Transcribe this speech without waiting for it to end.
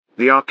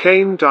The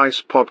Arcane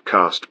Dice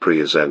Podcast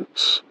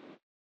presents.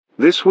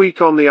 This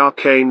week on the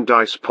Arcane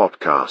Dice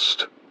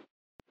Podcast.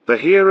 The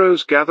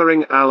heroes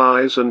gathering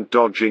allies and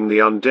dodging the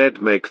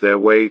undead make their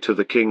way to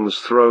the king's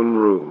throne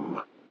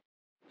room.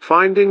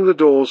 Finding the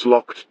doors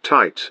locked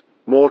tight,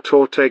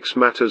 Mor-Tor takes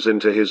matters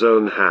into his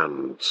own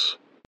hands.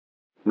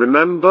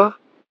 Remember?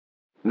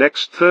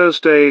 Next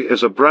Thursday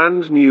is a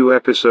brand new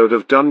episode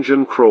of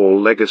Dungeon Crawl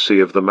Legacy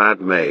of the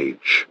Mad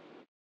Mage.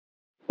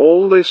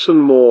 All this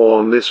and more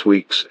on this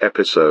week's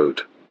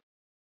episode.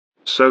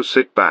 So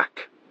sit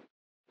back,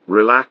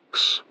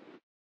 relax,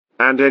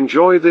 and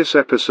enjoy this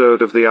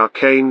episode of the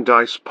Arcane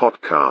Dice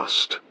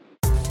Podcast.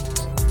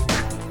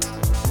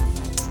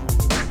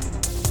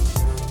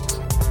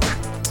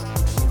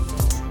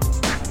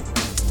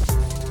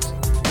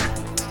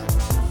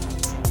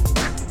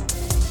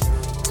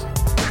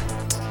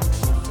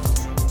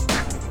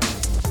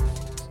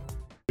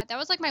 That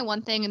was like my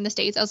one thing in the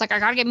States. I was like, I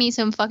gotta get me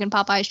some fucking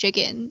Popeye's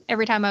chicken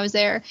every time I was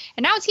there.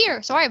 And now it's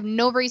here, so I have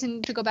no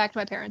reason to go back to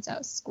my parents'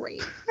 house. It's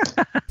great.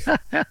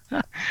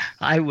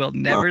 I will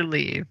never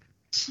leave.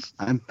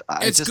 I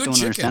just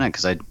don't understand it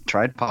because I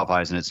tried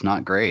Popeyes and it's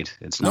not great.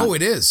 It's not. No,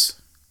 it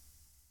is.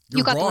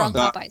 You got wrong. The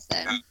wrong Popeyes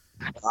then.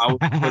 I would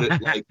put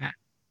it like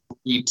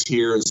 3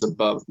 tiers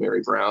above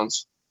Mary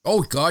Brown's.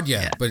 Oh God,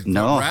 yeah. But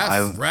no,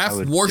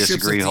 Raph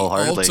worships at the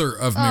altar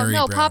of Mary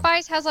Brown.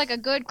 Popeyes has like a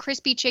good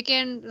crispy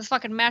chicken, the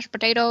fucking mashed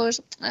potatoes.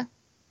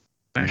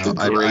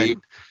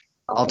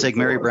 I'll take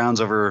Mary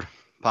Brown's over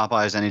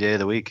Popeyes any day of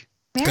the week.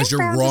 Mary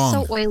Brown's is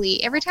so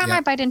oily. Every time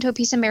I bite into a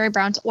piece of Mary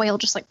Brown's, oil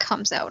just like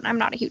comes out, and I'm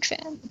not a huge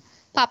fan.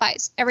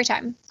 Popeyes, every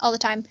time, all the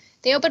time.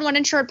 They opened one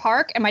in Sherwood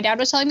Park, and my dad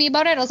was telling me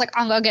about it. I was like,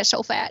 I'm gonna get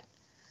so fat.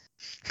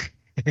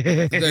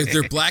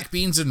 They're black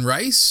beans and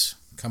rice.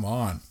 Come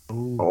on.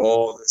 Ooh.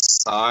 Oh, the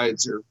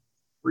sides are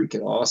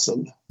freaking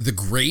awesome. The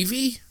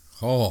gravy?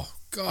 Oh,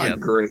 God. Yeah,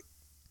 great.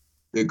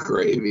 The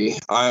gravy.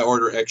 I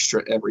order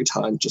extra every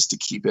time just to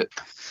keep it.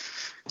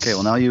 Okay,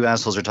 well, now you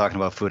assholes are talking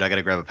about food. I got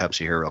to grab a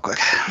Pepsi here real quick.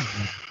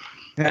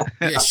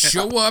 Yeah,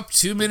 show up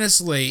 2 minutes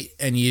late,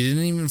 and you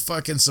didn't even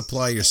fucking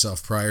supply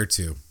yourself prior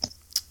to.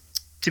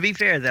 To be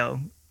fair,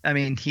 though, I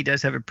mean, he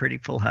does have a pretty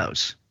full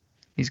house.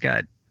 He's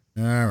got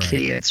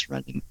kitties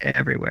running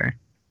everywhere.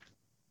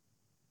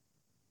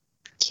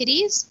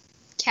 Kitties?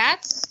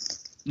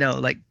 Cats? No,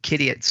 like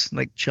kidiots,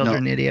 like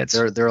children idiots.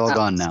 They're all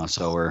gone now,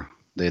 so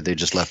they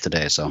just left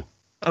today, so.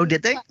 Oh,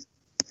 did they?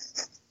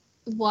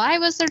 Why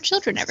was there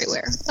children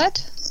everywhere?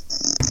 What?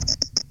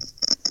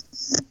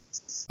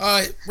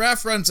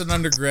 Raph runs an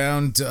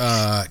underground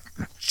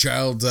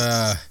child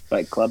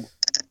Fight Club.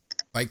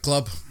 Fight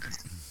club.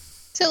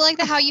 So like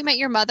the How You Met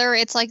Your Mother,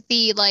 it's like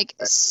the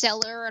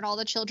cellar and all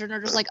the children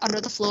are just like under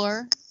the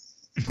floor.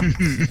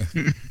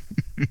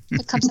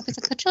 It comes up, it's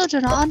like the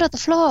children are under the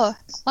floor.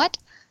 What?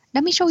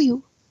 Let me show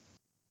you.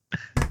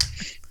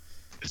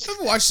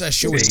 I've watched that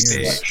show in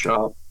years.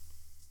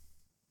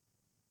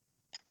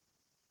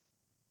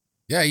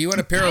 Yeah, you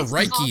want a pair of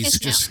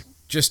Rikes?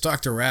 Just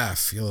talk to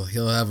Raph.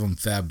 He'll have them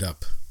fabbed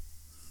up.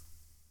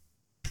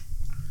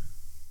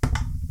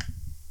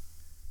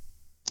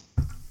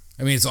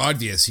 I mean, it's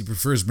obvious he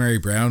prefers Mary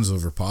Brown's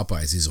over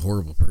Popeyes. He's a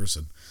horrible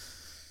person.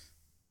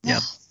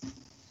 Yep.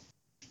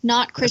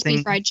 Not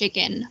crispy fried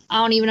chicken. I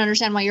don't even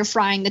understand why you're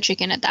frying the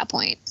chicken at that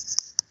point.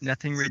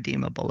 Nothing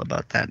redeemable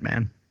about that,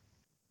 man.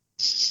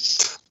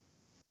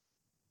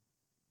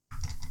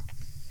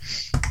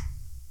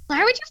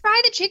 Why would you fry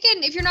the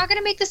chicken if you're not going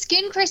to make the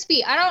skin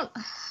crispy? I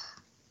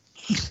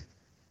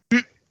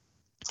don't...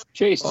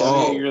 Chayse,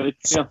 tell me you really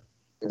feel.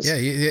 Yeah,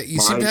 you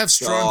seem to have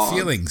strong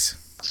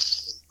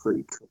feelings.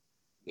 Pretty cool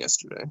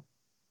yesterday.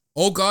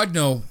 Oh, God,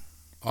 no.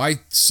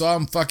 I saw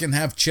him fucking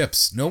have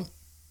chips. Nope.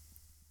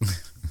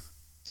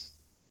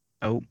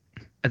 Oh,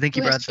 I think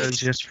he brought those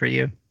just for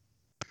you.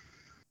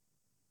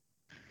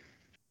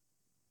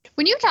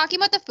 When you were talking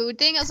about the food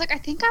thing, I was like, I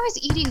think I was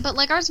eating, but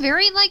I was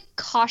very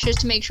cautious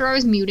to make sure I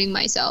was muting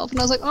myself. And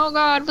I was like, oh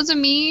God, was it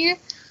me?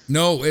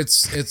 No,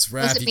 it's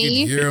Raph. You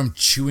can hear him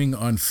chewing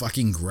on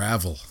fucking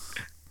gravel.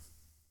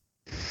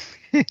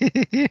 My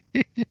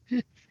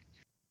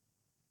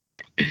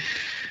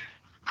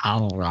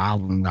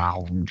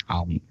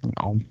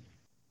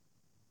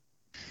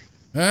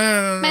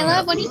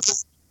love, when you...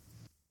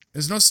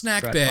 There's no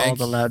snack bag. All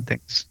the loud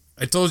things.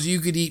 I told you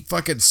could eat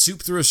fucking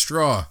soup through a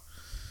straw.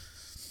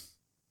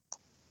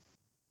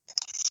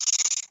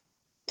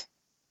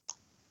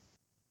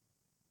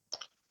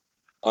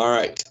 All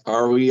right.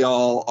 Are we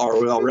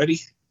all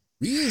ready?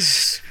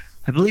 Yes.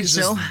 I believe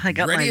so. I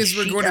got ready my as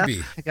we're going to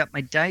be. I got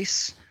my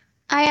dice.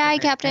 Aye,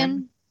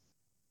 Captain.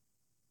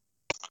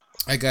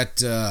 I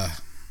got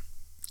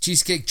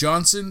Cheesecake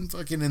Johnson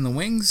fucking in the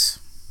wings.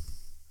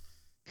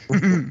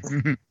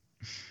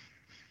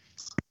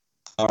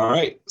 All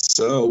right.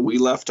 So we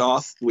left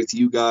off with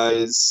you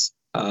guys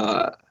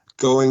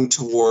going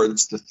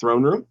towards the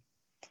throne room.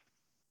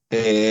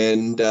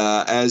 And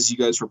as you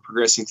guys were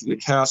progressing through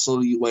the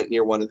castle, you went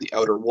near one of the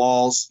outer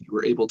walls. You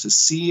were able to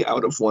see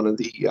out of one of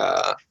the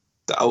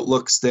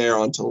outlooks there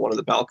onto one of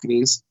the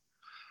balconies.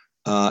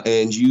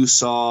 and you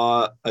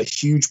saw a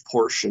huge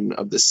portion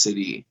of the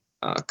city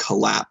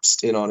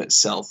collapsed in on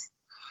itself,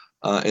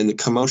 and the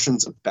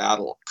commotions of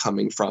battle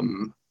coming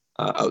from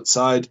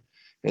outside.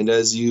 And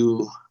as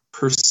you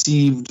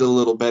perceived a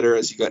little better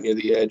as you got near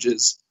the edge,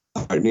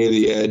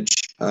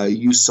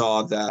 you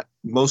saw that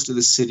most of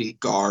the city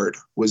guard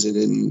was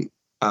in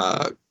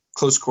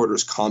close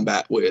quarters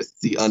combat with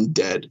the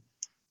undead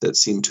that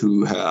seemed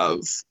to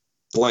have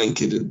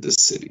blanketed the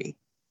city.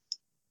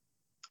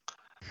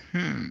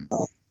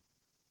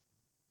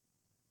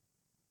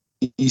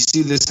 You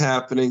see this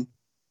happening.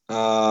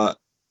 Do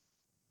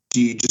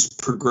you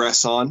just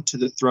progress on to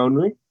the throne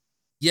room?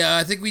 Yeah,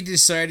 I think we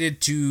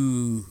decided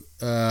to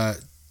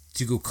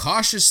go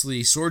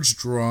cautiously, swords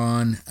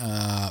drawn,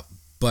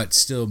 but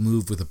still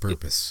move with a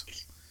purpose.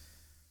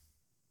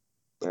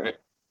 All right.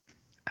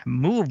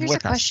 Move Here's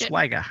with a a question.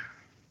 swagger.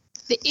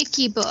 The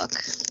icky book,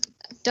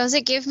 does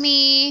it give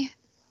me,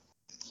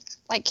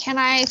 like, can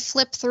I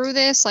flip through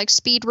this, like,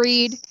 speed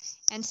read,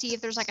 and see if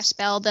there's, like, a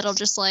spell that'll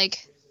just,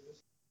 like,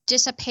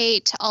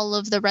 dissipate all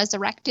of the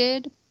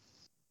resurrected?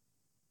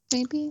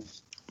 Maybe?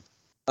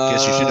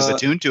 Guess you should have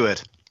attuned to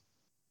it.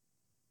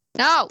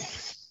 No!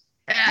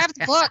 I have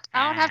the book.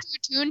 I don't have to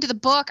attune to the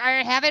book.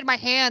 I have it in my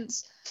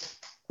hands.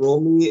 Roll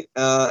me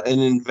an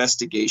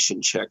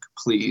investigation check,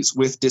 please,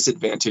 with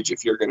disadvantage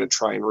if you're going to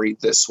try and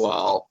read this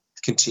while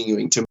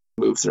continuing to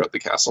move throughout the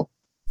castle.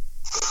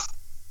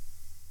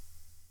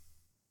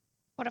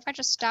 What if I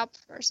just stop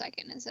for a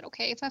second? Is it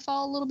okay if I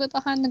fall a little bit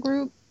behind the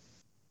group?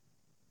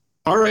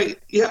 All right,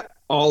 yeah.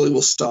 Ollie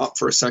will stop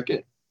for a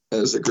second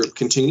as the group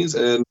continues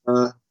and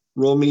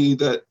roll me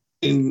that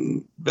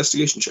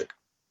investigation check.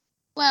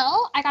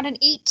 Well, I got an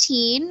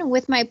 18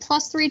 with my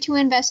 +3 to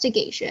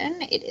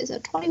investigation. It is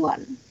a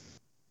 21.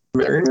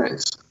 Very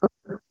nice.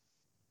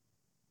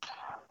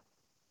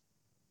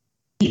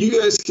 You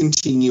guys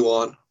continue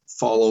on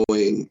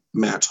following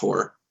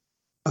Mor-Tor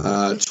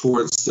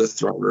towards the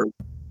throne room.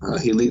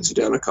 He leads you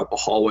down a couple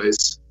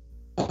hallways.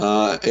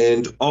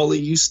 And Ollie,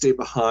 you stay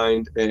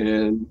behind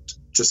and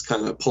just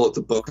kind of pull out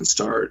the book and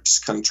start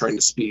just kind of trying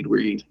to speed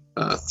read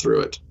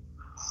through it.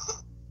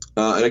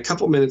 And a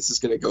couple minutes is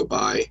going to go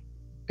by.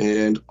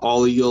 And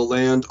Ollie, you'll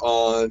land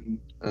on,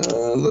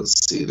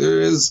 let's see,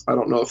 I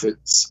don't know if it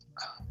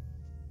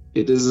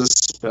is a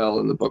spell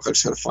in the book. I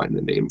just got to find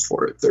the name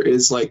for it. There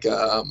is like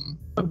a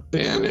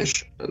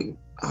banish, and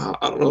I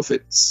don't know if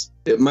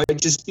it might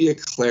just be a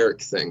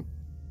cleric thing,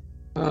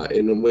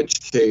 in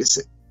which case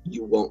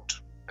you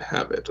won't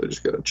have it. I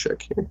just got to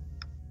check here.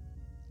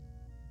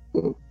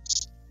 Oops.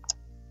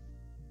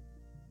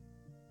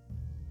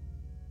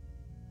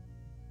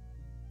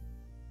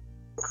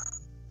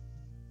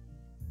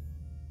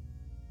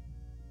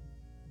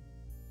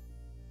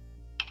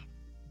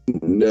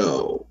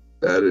 No,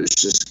 that is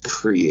just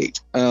create.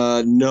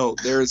 No,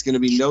 there is going to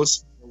be no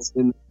spells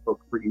in the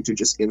book for you to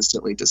just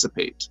instantly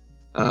dissipate.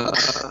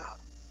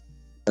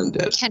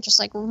 Undead. Can't just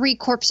like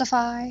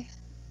recorpsify.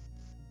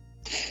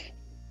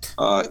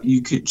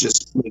 You could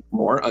just make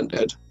more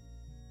undead.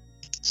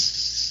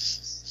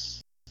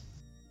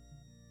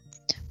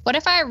 What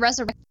if I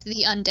resurrect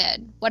the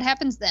undead? What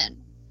happens then?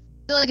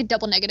 I feel like a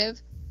double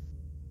negative.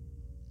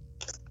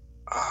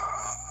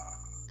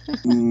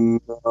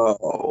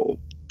 No.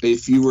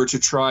 If you were to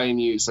try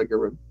and use like a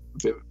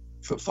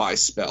revivify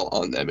spell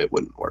on them, it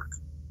wouldn't work.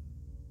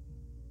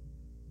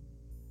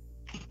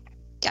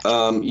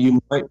 Gotcha.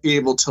 You might be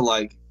able to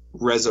like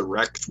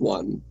resurrect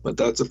one, but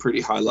that's a pretty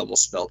high level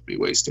spell to be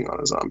wasting on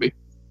a zombie.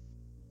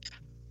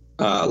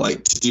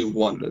 Like to do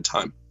one at a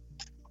time.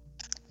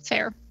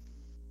 Fair.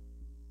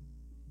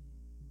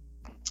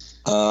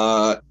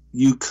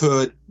 You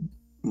could.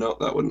 No,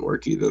 that wouldn't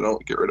work either.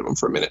 Don't get rid of them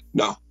for a minute.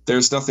 No,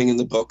 there's nothing in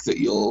the book that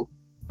you'll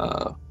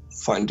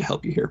find to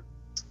help you here.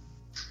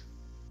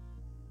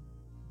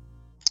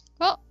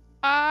 Well,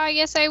 I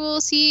guess I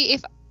will see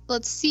if.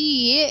 Let's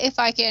see if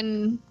I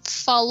can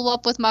follow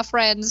up with my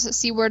friends,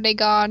 see where they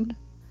gone.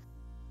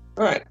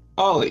 All right,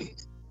 Ollie.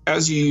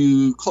 As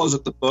you close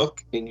up the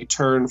book and you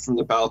turn from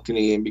the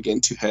balcony and begin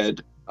to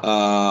head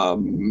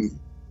the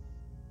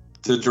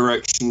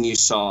direction you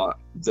saw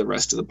the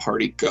rest of the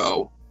party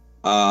go,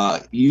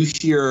 you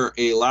hear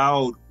a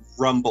loud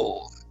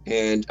rumble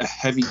and a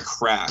heavy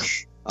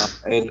crash.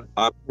 And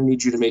I'm going to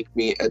need you to make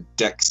me a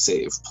dex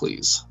save,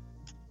 please.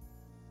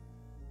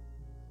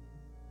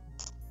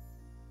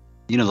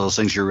 You know those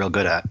things you're real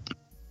good at.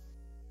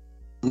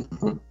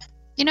 Mm-hmm.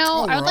 You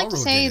know, I would like to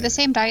roll say good. the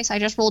same dice I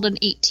just rolled an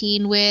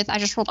 18 with, I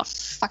just rolled a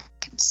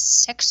fucking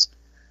 6.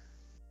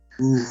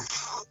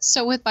 Oof.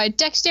 So with my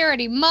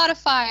dexterity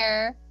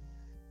modifier,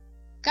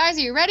 guys,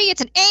 are you ready? It's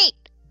an 8.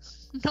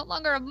 I'm no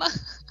longer a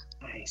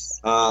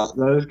Nice.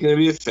 That is going to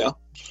be a fail.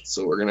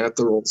 So we're going to have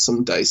to roll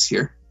some dice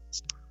here.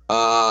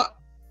 Ollie,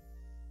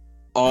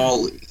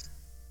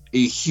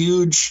 a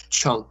huge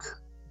chunk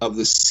of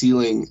the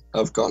ceiling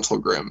of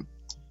Gauntlgrim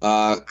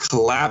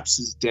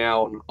collapses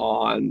down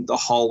on the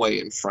hallway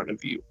in front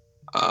of you,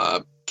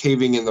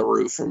 caving in the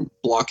roof and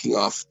blocking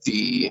off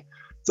the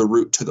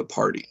route to the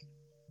party.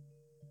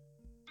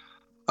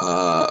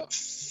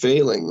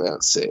 Failing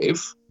that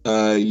save,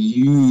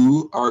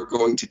 You are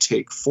going to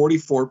take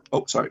 44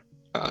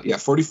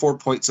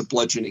 points of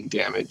bludgeoning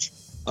damage,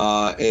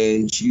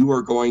 and you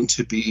are going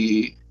to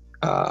be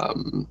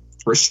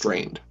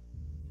restrained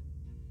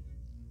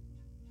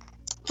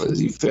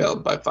as you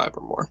failed by 5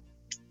 or more.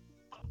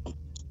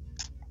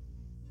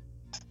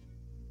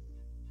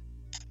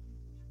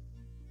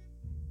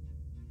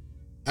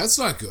 That's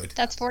not good.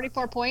 That's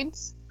 44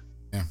 points?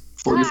 Yeah.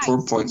 44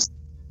 Nice. points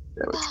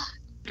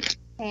damage.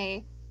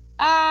 Hey.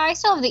 I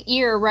still have the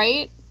ear,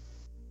 right?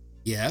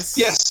 Yes.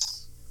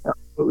 Yes.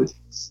 Absolutely.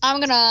 I'm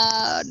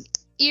gonna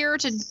ear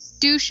to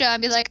Dusha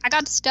and be like, I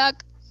got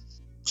stuck.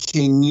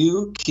 Can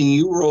you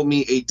roll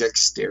me a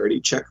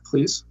dexterity check,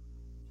 please?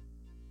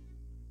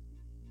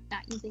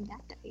 Not using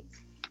that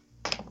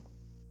dice.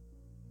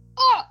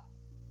 Oh!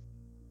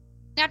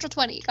 Natural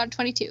 20. Got a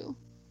 22.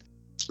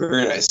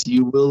 Very nice.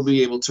 You will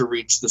be able to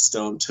reach the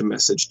stone to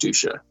message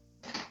Dusha.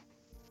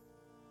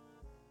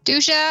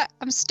 Dusha,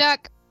 I'm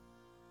stuck.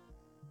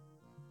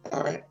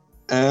 All right.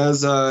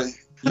 As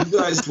you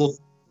guys will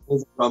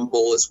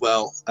rumble as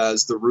well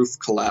as the roof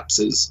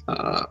collapses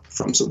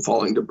from some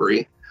falling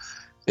debris.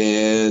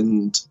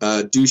 And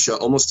Dusha,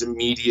 almost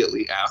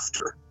immediately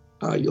after,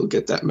 you'll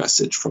get that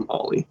message from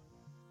Ollie.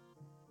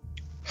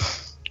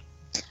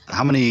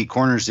 How many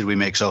corners did we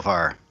make so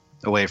far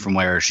away from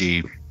where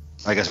she...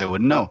 I guess I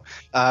wouldn't know.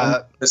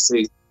 Let's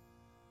say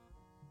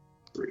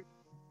 3.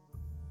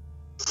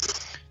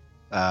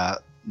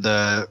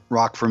 The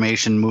rock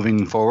formation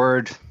moving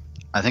forward.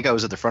 I think I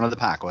was at the front of the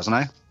pack, wasn't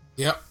I?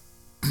 Yep.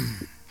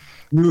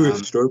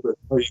 Well,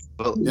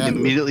 Yeah.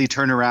 immediately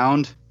turn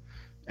around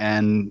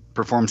and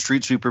perform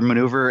street sweeper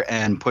maneuver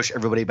and push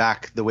everybody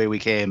back the way we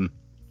came.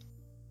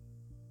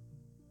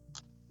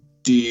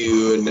 Do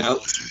you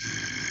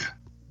announce?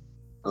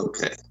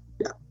 Okay.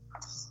 Yeah.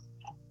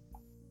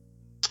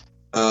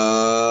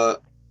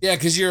 Yeah,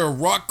 because you're a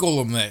rock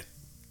golem that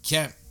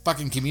can't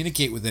fucking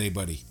communicate with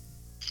anybody.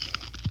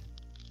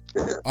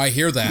 I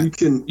hear that.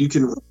 You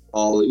can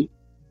Ollie.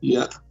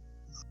 Yeah.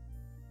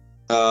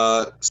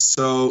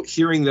 So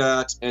hearing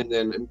that, and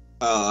then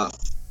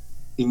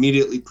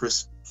immediately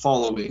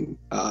following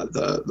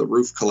the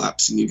roof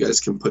collapsing, you guys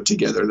can put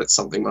together that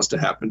something must have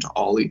happened to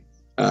Ollie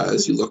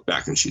as you look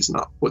back and she's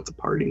not with the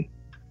party.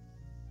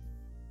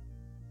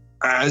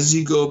 As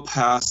you go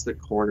past the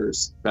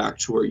corners back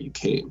to where you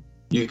came,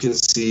 you can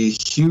see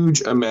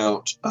huge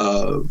amount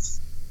of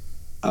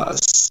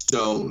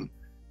stone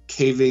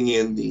caving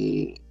in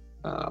the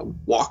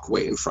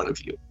walkway in front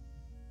of you.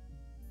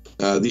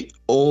 The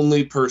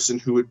only person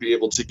who would be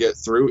able to get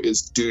through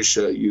is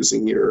Dusha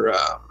using your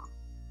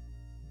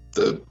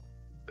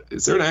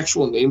is there an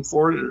actual name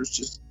for it, or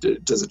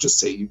does it just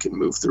say you can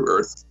move through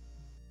earth?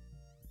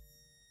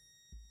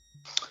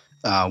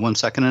 1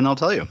 second and I'll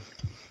tell you.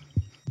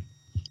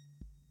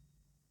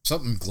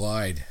 Something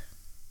glide,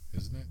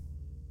 isn't it?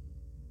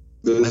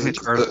 I think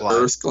it's Earth Glide.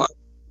 Earth Glide.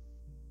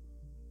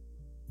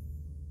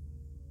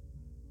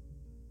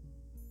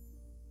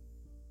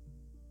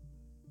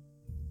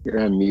 You're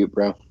on mute,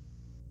 bro.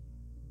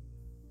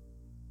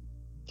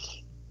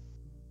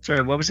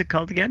 Sorry, what was it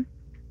called again?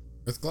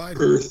 Earth glide.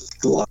 Earth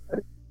Glide.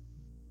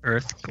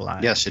 Earth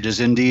Glide. Yes, it is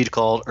indeed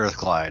called Earth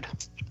Glide.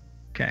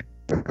 Okay.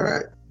 All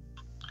right.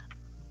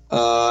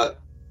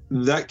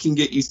 That can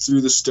get you through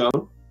the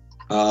stone,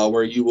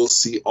 where you will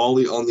see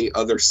Ollie on the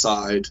other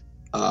side,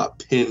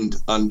 pinned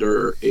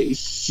under a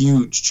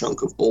huge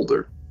chunk of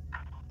boulder.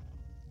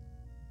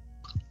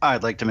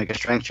 I'd like to make a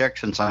strength check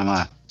since I'm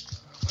a...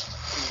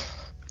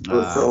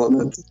 Earth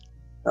element.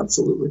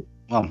 Absolutely.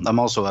 Well, I'm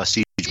also a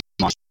siege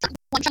monster.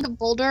 One chunk of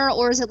boulder,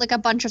 or is it like a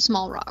bunch of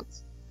small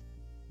rocks?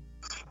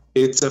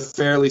 It's a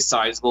fairly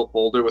sizable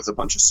boulder with a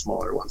bunch of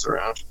smaller ones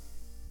around.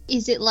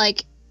 Is it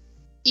like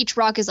each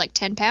rock is like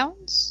 10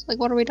 pounds? Like,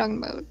 what are we talking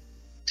about?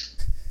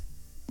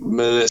 I'm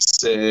going to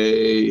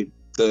say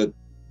the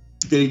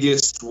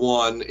biggest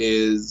one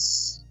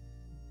is,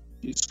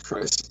 Jesus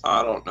Christ,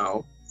 I don't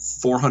know,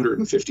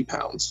 450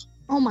 pounds.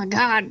 Oh my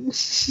god.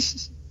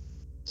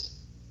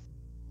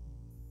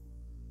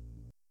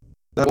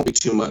 That won't be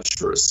too much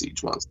for a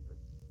siege monster.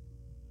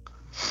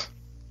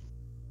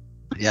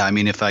 Yeah, I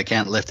mean, if I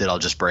can't lift it, I'll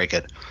just break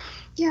it.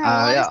 Yeah, well,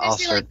 I was Yeah, gonna I'll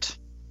say, start.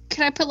 like,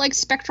 could I put like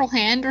spectral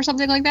hand or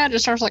something like that? It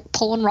just starts like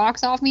pulling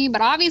rocks off me.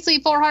 But obviously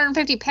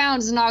 450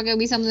 pounds is not gonna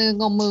be something that's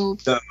gonna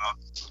move. No,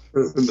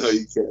 no,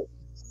 you can't.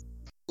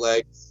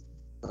 Legs,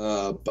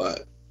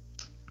 but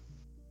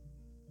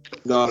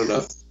not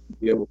enough to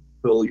be able to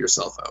pull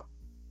yourself out.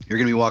 You're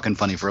going to be walking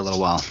funny for a little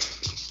while.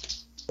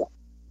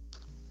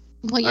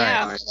 Well,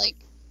 yeah, Alright. but like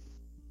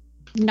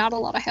not a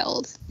lot of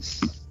health.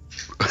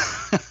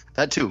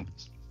 That too.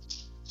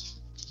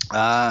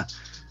 All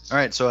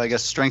right, so I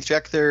guess strength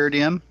check there,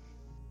 DM.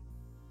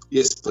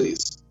 Yes,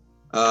 please.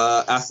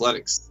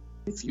 Athletics,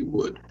 if you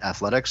would.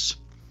 Athletics.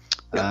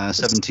 Yeah,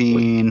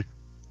 17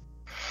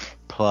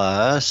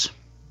 plus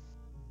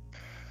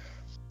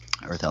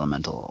Earth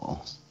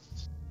Elemental.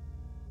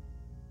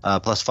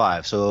 Plus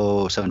 5,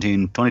 so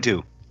 17,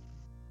 22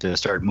 to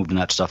start moving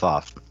that stuff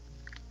off.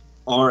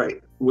 All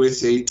right.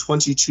 With a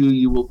 22,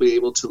 you will be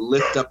able to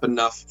lift up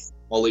enough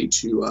Ollie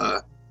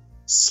to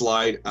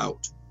slide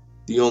out.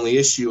 The only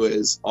issue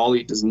is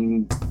Ollie is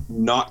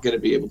not going to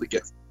be able to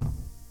get.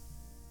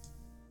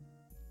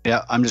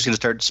 Yeah, I'm just going to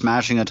start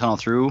smashing a tunnel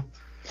through.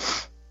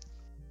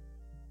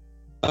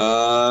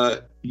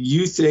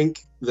 You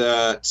think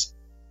that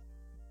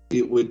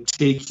it would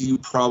take you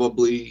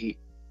probably,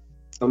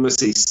 I'm going to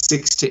say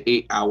 6 to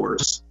 8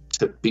 hours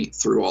to beat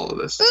through all of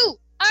this. Ooh,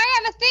 I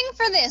have a thing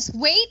for this.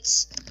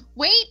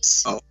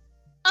 Wait. Oh.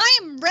 I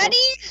am ready.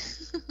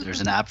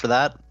 There's an app for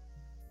that?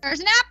 There's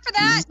an app for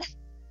that.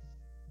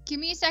 Give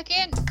me a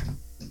second.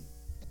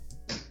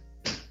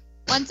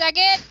 1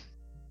 second.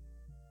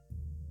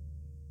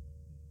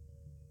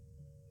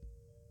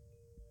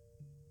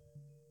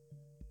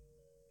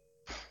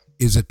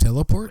 Is it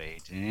teleport?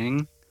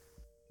 Waiting.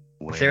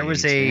 If there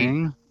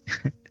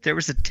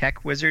was a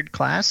tech wizard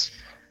class,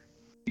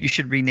 you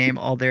should rename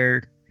all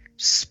their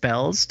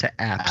spells to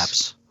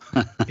apps.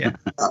 Yeah.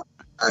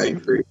 I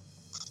agree.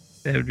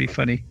 That would be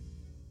funny.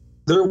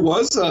 There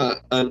was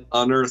an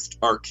unearthed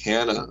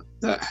arcana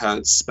that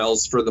had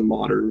spells for the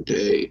modern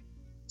day.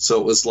 So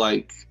it was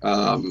like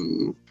a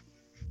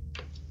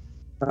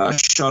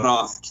shut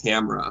off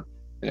camera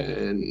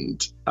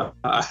and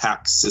a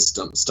hack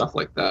system, stuff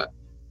like that.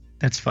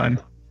 That's fun.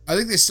 I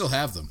think they still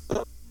have them.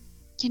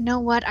 You know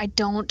what? I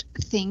don't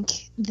think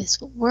this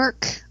will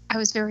work. I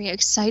was very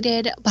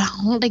excited, but I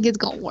don't think it's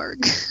going to work.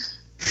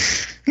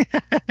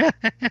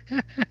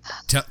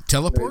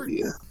 Teleport?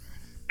 Yeah.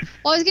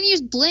 Well, I was going to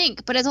use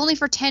Blink, but it's only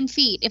for 10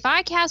 feet. If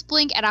I cast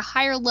Blink at a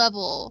higher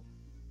level,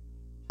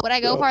 would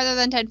I go farther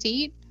than 10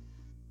 feet?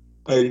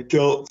 I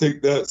don't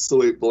think that's the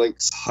way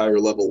Blink's higher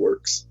level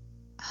works.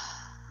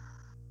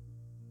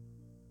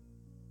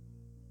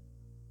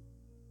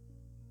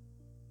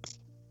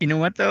 You know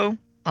what, though,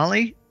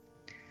 Ollie?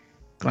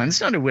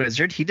 Glen's not a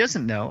wizard. He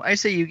doesn't know. I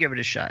say you give it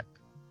a shot.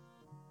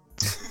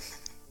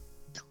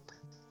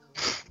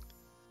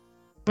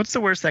 What's the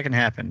worst that can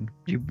happen?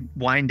 You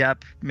wind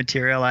up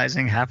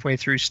materializing halfway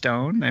through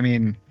stone? I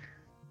mean...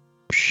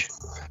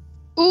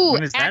 Ooh,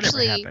 when has that ever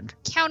actually, happened?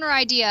 counter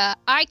idea.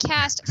 I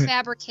cast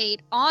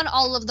Fabricate on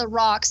all of the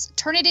rocks,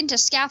 turn it into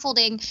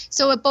scaffolding,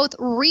 so it both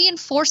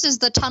reinforces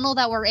the tunnel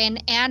that we're in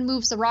and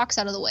moves the rocks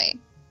out of the way.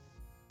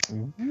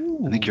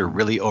 I think you're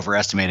really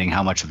overestimating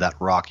how much of that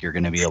rock you're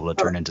going to be able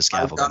to turn into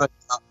scaffolding. I've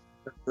got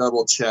to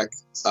double check.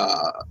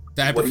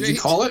 What did you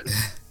call it?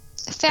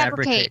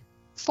 Fabricate.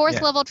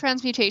 4th level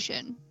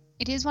transmutation.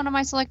 It is one of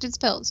my selected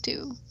spells,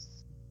 too.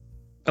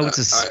 Oh, it's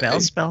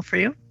a spell for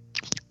you?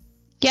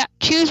 Yeah,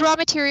 choose raw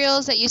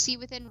materials that you see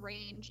within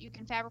range. You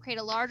can fabricate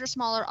a large or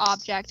smaller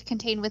object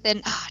contained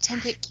within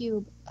 10-foot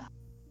cube.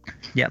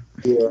 Yep.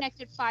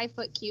 Connected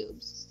 5-foot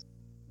cubes.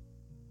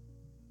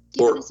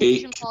 Given a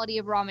sufficient quality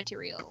of raw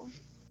material.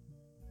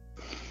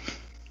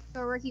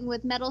 So working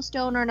with metal,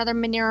 stone, or another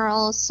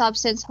mineral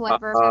substance,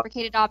 however,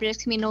 fabricated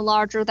objects can be no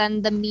larger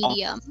than the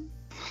medium.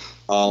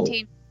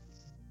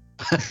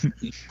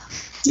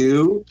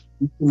 You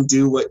can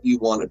do what you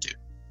want to do.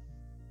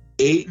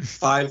 8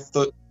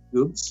 5-foot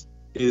cubes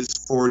is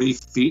 40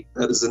 feet.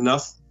 That is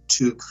enough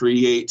to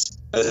create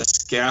a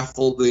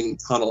scaffolding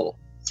tunnel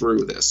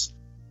through this.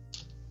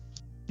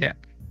 Yeah.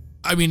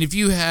 I mean, if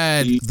you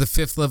had the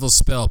 5th level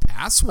spell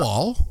Pass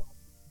Wall,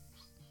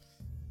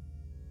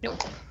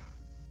 nope.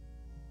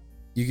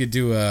 You could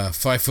do a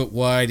 5-foot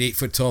wide,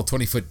 8-foot tall,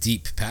 20-foot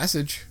deep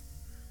passage.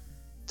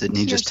 Didn't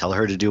he just tell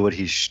her to do what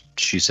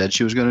she said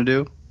she was going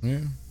to do? Yeah.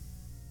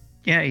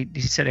 Yeah,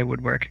 he said it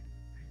would work.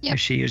 Yep. If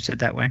she used it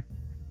that way.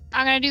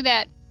 I'm going to do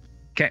that.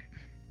 Okay.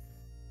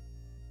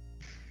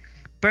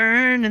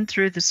 Burning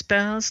through the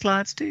spell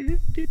slots. Do,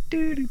 do,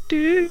 do, do,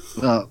 do.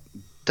 Well,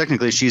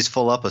 technically she's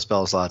full up of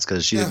spell slots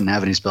because she didn't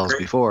have any spells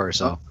before,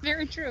 so.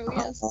 Very true,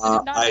 yes.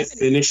 I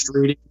finished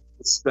reading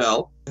the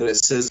spell, and it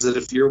says that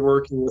if you're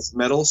working with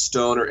metal,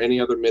 stone, or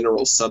any other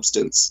mineral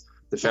substance,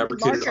 the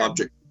fabricated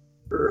object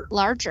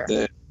larger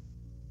that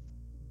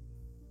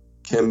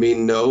can be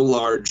no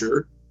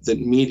larger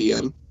than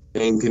medium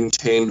and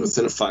contained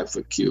within a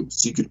 5-foot cube.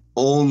 So you could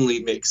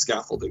only make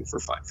scaffolding for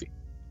 5 feet.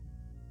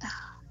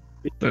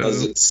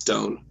 Because it's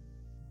stone.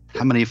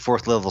 How many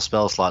 4th level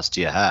spell slots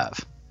do you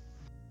have?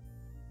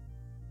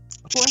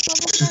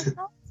 4th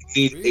level?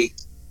 8.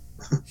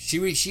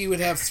 She would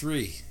have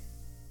 3.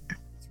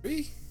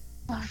 3?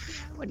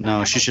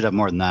 No, she should have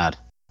more than that.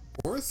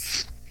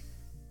 4th?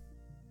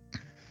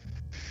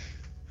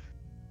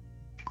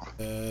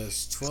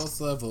 12th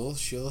level,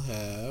 she'll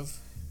have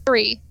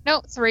 3.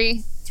 No,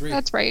 3. 3.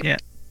 That's right. Yeah.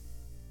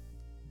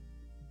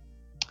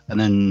 And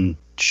then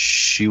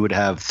she would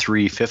have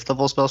 3 5th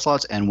level spell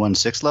slots and 1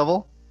 6th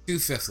level? 2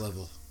 5th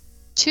level.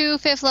 2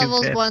 5th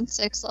levels, 1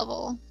 6th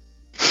level.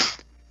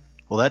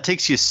 Well, that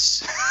takes you...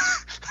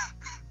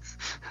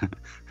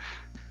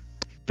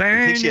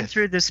 Burning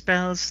through the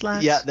spell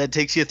slots. Yeah, that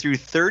takes you through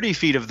 30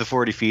 feet of the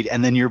 40 feet,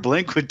 and then your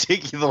blink would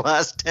take you the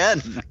last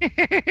 10.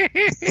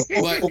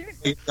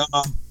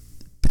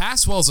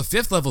 Pass Wall's a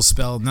 5th level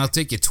spell, and that'll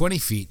take you 20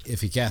 feet.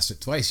 If you cast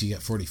it twice, you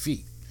get 40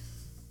 feet.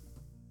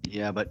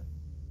 Yeah, but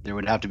there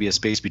would have to be a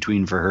space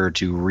between for her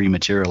to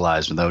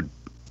rematerialize without...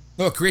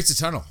 Oh, it creates a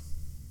tunnel.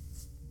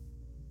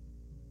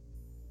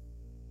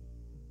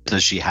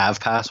 Does she have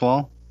pass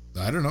wall?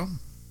 I don't know.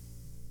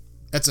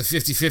 That's a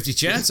 50-50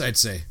 chance, I'd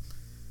say.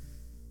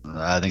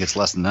 I think it's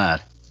less than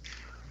that.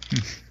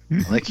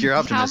 I like your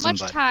optimism.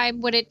 How much time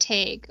would it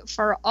take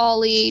for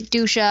Ollie,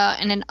 Dusha,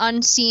 and an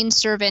unseen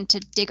servant to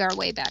dig our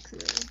way back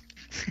through?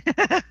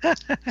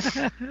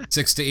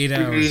 6 to 8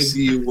 hours.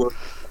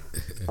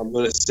 I'm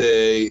going to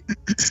say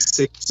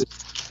 6 to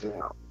 8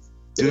 hours.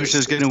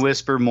 Dusha's going to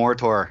whisper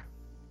Mor-Tor.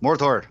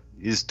 Mor-Tor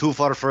is too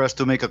far for us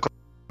to make a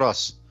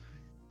cross.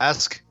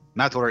 Ask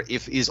Mad-Tor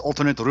if is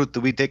alternate route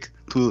do we take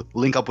to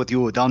link up with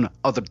you down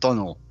other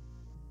tunnel.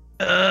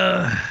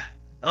 All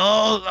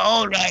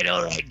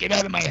right. Get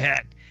out of my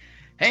head.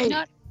 Hey,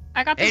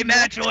 I got hey,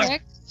 Mad-Tor.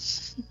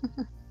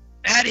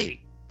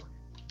 Maddie.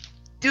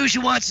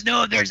 Dusha wants to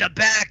know if there's a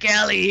back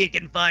alley he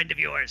can find of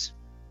yours.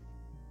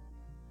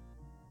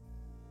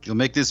 You'll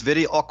make this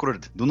very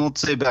awkward. Do not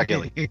say back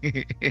alley.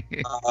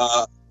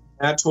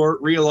 Mad-Tor,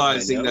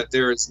 realizing that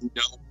there is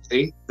no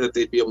way that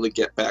they'd be able to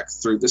get back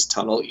through this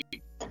tunnel, you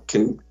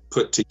can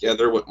put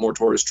together what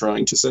Mor-Tor is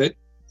trying to say.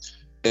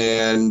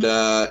 And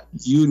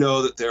you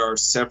know that there are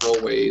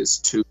several ways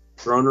to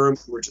the throne room.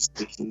 We're just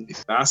taking the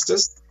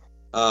fastest.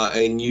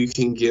 And you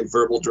can give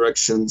verbal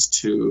directions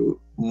to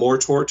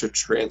Mor-Tor to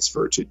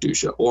transfer to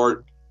Dusha,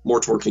 or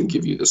Mor-Tor can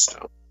give you the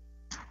stone.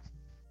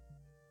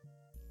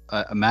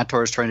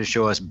 Mad-Tor is trying to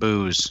show us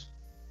booze.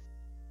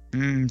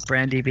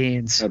 Brandy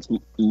beans. That's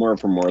more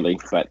for Morley,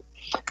 but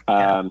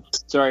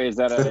sorry, is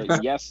that a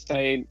yes,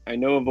 I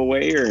know of a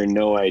way, or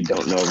no, I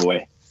don't know of a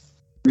way?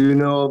 You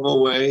know of a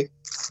way.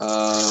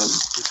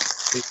 It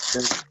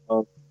takes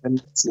 10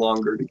 minutes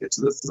longer to get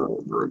to the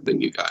throne room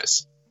than you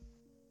guys.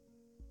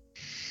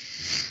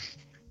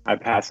 I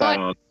pass that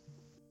on.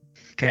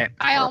 Okay.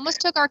 I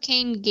almost took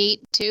Arcane Gate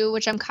too,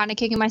 which I'm kind of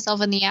kicking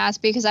myself in the ass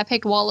because I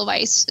picked Wall of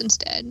Ice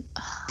instead.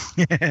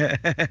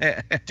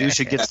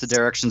 Dusha gets the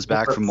directions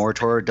back from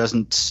Mor-Tor,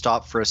 doesn't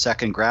stop for a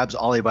second, grabs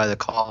Ollie by the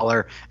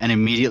collar, and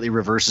immediately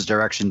reverses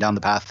direction down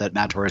the path that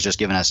Mad-Tor has just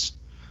given us,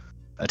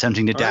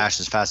 attempting to dash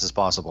as fast as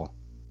possible.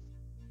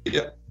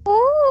 Yep.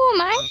 Ooh,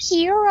 my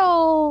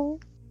hero.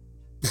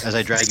 As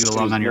I drag you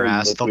along on your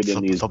ass. Thump,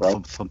 thump, thump,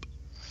 thump, thump.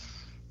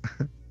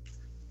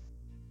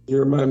 You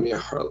remind me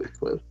of Harley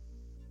Quinn.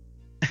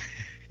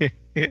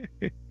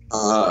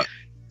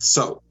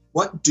 So,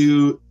 what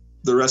do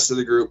the rest of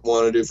the group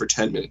want to do for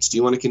 10 minutes? Do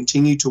you want to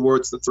continue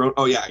towards the throne?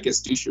 Oh, yeah, I guess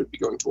Dusha would be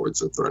going towards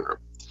the throne room.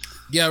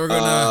 Yeah, we're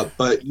going to...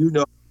 But you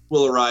know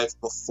we'll arrive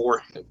before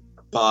him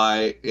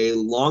by a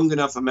long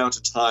enough amount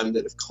of time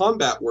that if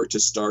combat were to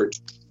start,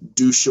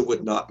 Dusha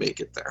would not make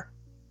it there.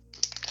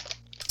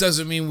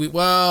 Doesn't mean we...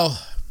 Well...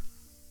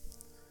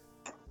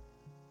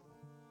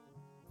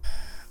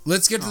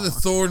 Let's get to the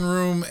throne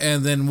room,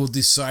 and then we'll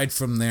decide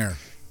from there.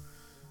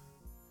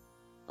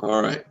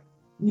 All right.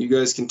 You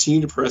guys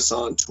continue to press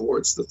on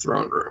towards the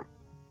throne room.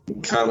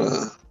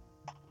 Do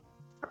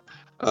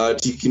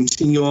you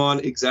continue on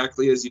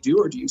exactly as you do,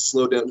 or do you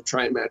slow down to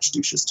try and match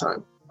Dusha's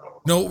time?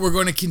 No, we're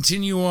going to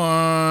continue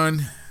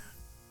on.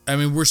 I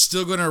mean, we're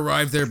still going to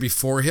arrive there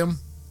before him.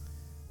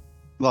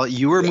 Well,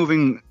 you were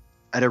moving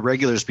at a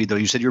regular speed, though.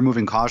 You said you were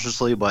moving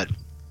cautiously, but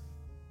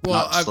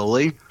not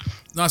slowly.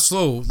 Not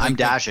slow. I'm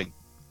dashing.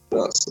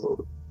 Not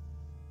slowly.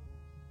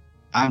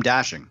 I'm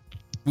dashing.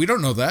 We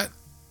don't know that.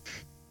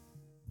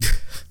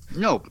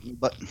 No,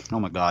 but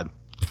oh my god.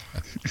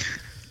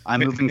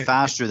 I'm moving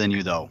faster than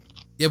you, though.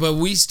 Yeah, but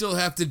we still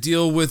have to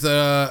deal with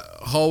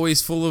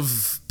hallways full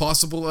of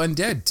possible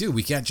undead, too.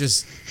 We can't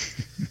just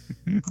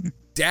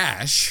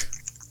dash.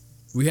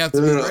 We have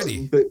to be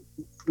ready. But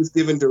he's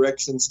given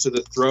directions to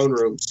the throne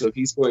room, so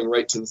he's going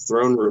right to the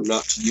throne room,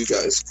 not to you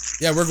guys.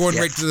 Yeah, we're going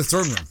right to the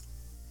throne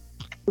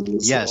room.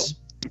 Yes.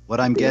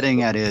 What I'm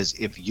getting at is,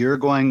 if you're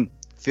going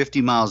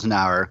 50 miles an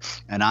hour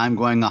and I'm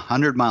going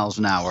 100 miles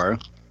an hour...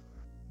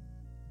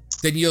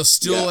 Then you'll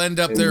still end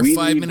up there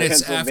 5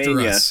 minutes after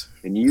us.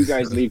 And you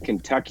guys leave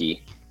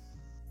Kentucky.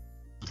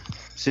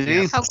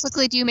 See? How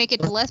quickly do you make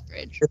it to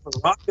Lethbridge?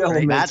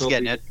 Right, Matt's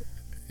getting it.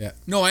 Yeah.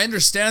 No, I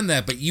understand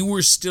that, but you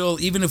were still,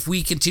 even if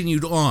we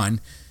continued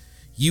on,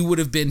 you would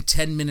have been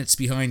 10 minutes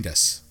behind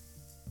us.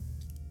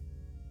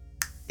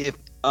 If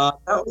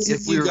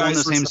we were on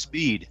the same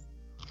speed.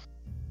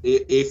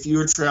 If you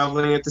were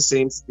traveling at the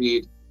same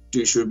speed,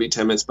 Dusha would be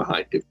 10 minutes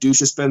behind. If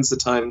Dusha spends the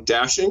time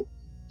dashing,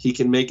 he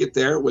can make it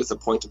there with a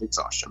point of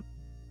exhaustion.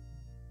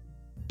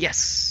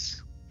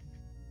 Yes.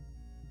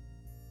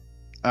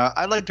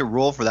 I'd like to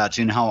roll for that,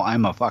 seeing how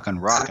I'm a fucking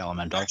rock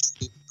elemental.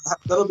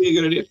 That'll be a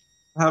good idea.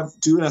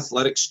 Do an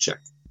athletics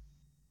check.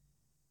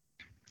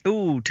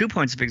 Ooh, 2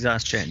 points of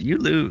exhaustion. You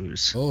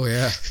lose. Oh,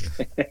 yeah.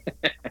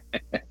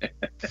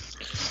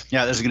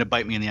 Yeah, this is going to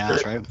bite me in the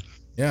ass, right?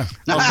 Yeah.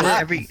 No,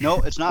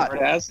 no, it's not.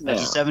 That's a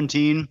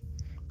 17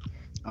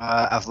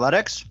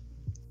 athletics.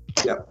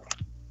 Yep.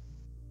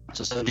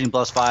 So 17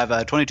 plus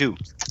 5, 22.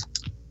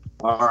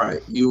 All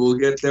right. You will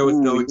get there with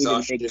no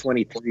exhaustion.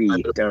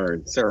 23.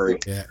 Darn. Sorry.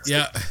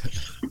 Yeah.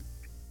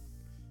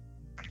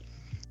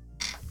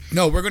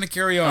 No, we're going to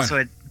carry on.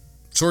 Also,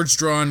 Swords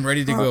drawn,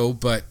 ready to go,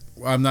 but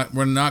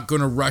we're not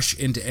going to rush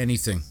into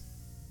anything.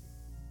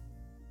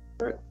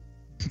 All right.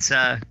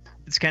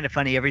 It's kind of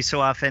funny. Every so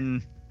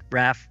often,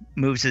 Raph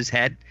moves his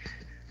head,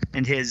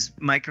 and his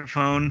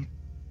microphone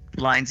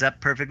lines up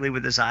perfectly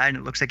with his eye, and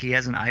it looks like he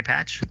has an eye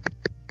patch.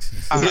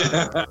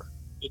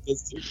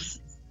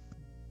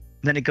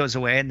 Then it goes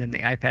away, and then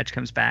the eye patch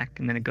comes back,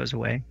 and then it goes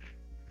away.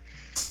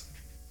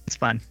 It's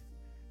fun.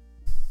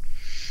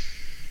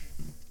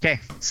 Okay,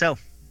 so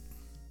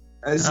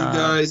as you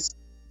guys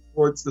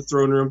towards the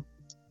throne room,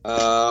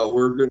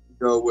 we're going to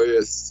go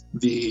with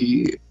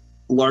the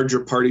larger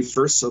party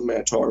first. So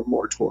Mad-Tor,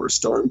 Mor-Tor,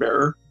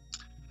 Stormbearer.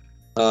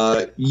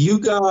 You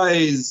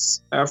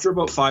guys, after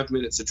about 5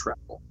 minutes of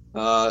travel,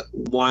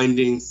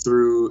 winding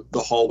through the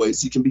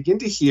hallways, you can begin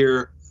to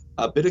hear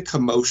a bit of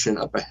commotion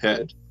up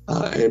ahead.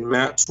 And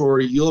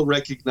Mad-Tor, you'll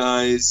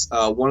recognize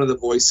one of the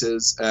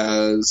voices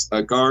as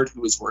a guard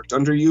who has worked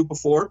under you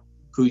before,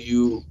 who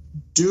you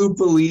do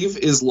believe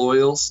is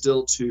loyal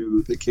still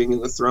to the king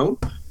and the throne,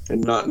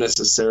 and not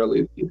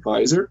necessarily the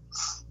advisor.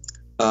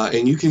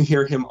 And you can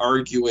hear him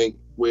arguing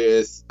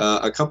with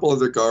a couple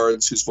other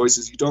guards whose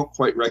voices you don't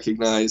quite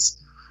recognize.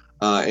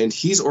 And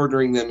he's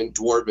ordering them in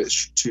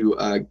Dwarvish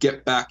to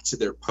get back to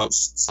their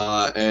posts,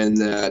 and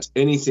that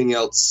anything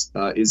else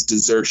is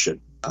desertion.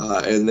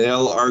 And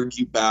they'll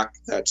argue back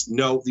that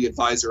no, the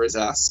advisor has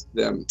asked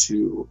them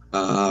to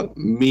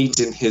meet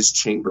in his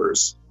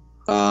chambers.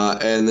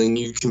 And then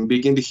you can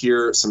begin to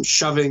hear some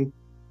shoving,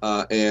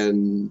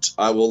 and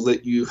I will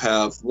let you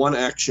have one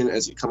action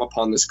as you come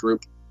upon this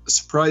group,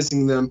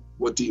 surprising them.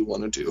 What do you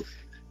want to do?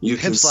 You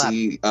can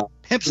see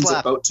hip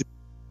slap. About to,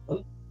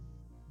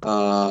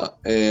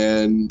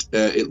 and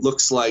it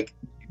looks like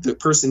the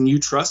person you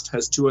trust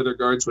has 2 other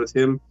guards with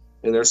him,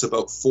 and there's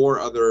about 4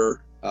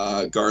 other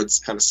guards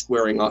kind of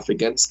squaring off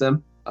against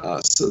them,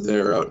 so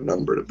they're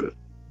outnumbered a bit.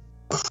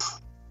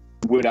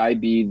 Would I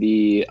be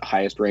the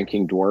highest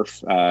ranking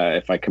dwarf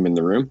if I come in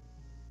the room?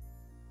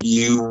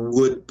 You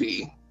would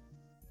be.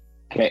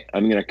 Okay,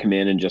 I'm going to come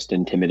in and just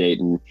intimidate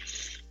and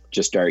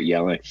just start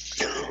yelling.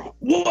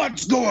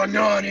 What's going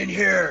on in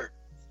here?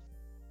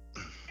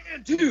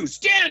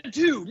 Stand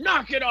to,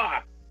 knock it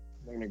off.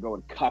 I'm going to go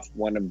and cuff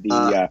one of the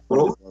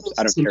dwarves.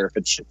 I don't care if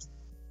it's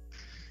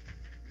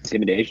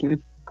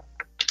intimidation.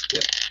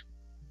 Yeah.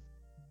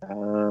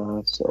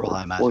 So roll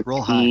high, Matt.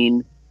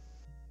 14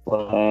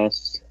 Roll high.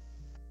 plus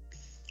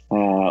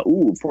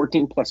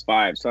 14 plus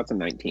 5, so that's a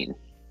 19.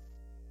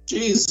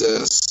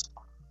 Jesus.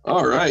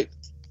 All right.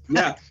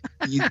 Yeah.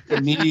 You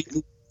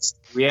immediately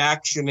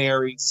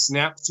reactionary,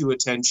 snap to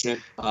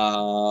attention,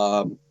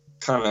 kind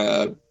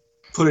of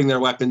putting their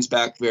weapons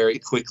back very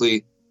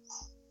quickly.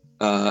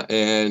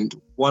 And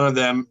one of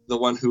them, the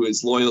one who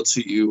is loyal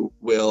to you,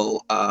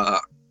 will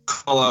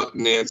call out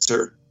and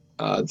answer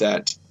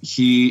that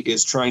he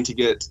is trying to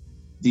get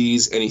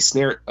these, and he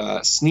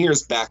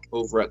sneers back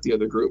over at the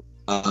other group.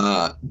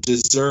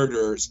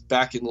 Deserters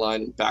back in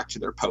line and back to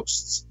their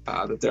posts,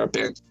 that they're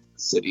abandoning the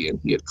city, and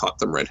he had caught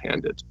them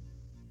red-handed.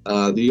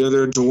 The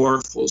other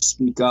dwarf will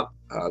speak up,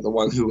 the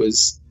one who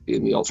is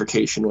in the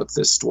altercation with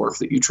this dwarf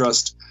that you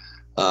trust.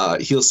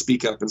 He'll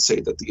speak up and say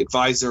that the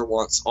advisor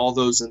wants all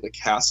those in the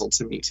castle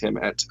to meet him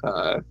at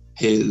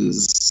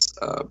his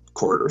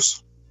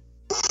quarters.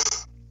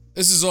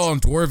 This is all in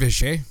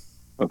Dwarvish, eh?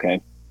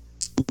 Okay.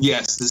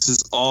 Yes, this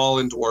is all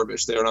in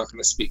Dwarvish. They are not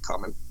going to speak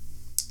common,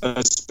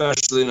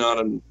 especially not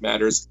on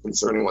matters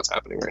concerning what's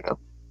happening right now.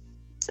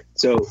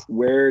 So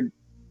where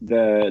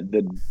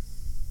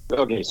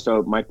okay,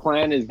 so my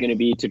plan is going to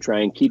be to try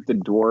and keep the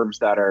dwarves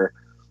that are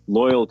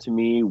loyal to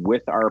me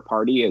with our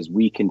party as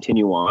we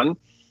continue on,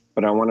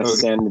 but I want to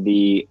send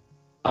the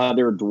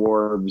other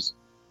dwarves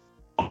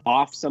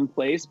off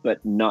someplace,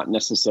 but not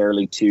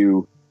necessarily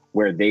to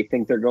where they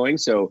think they're going.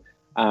 So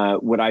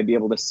would I be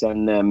able to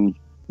send them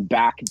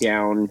back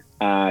down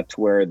to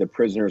where the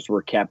prisoners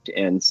were kept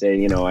and say,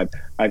 you know,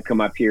 I've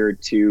come up here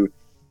to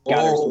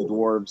gather some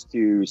dwarves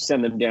to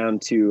send them down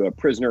to a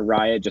prisoner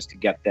riot just to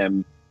get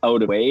them out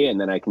of the way,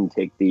 and then I can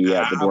take the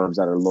dwarves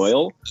that are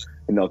loyal,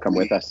 and they'll come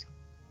with us.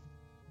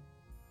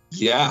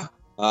 Yeah.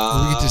 We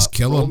could just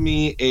kill roll them.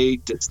 me a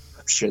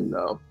deception,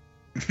 though.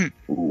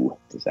 Ooh,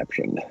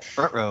 deception.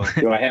 Ruh-roh.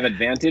 Do I have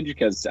advantage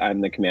because I'm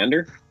the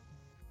commander?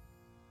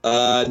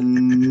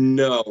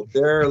 No.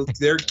 They're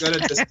gonna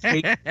just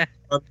take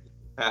the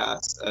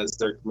pass as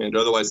their commander.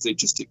 Otherwise, they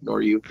just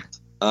ignore you.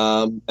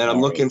 And I'm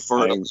looking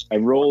for. I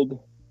rolled.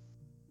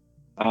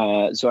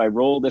 So I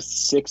rolled a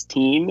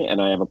 16,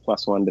 and I have a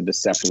 +1 to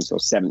deception, so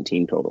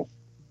 17 total.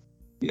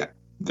 Yeah,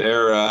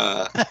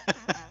 they're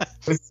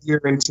with your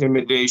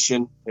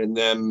intimidation and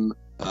them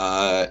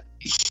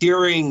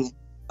hearing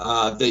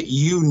that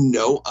you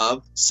know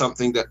of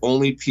something that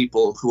only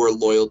people who are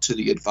loyal to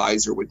the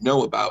advisor would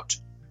know about.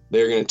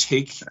 They're going to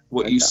take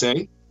what you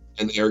say,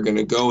 and they are going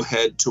to go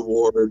head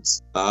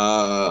towards.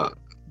 They're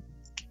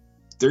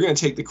going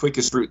to take the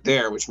quickest route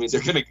there, which means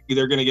they're going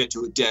to get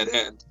to a dead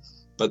end.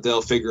 But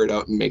they'll figure it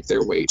out and make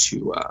their way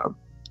to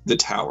the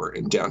tower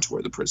and down to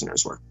where the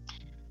prisoners were.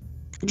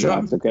 Good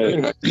job. That's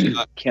okay.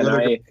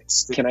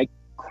 Can I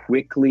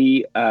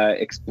quickly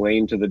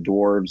explain to the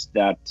dwarves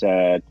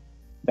that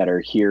are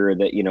here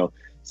that, you know,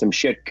 some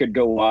shit could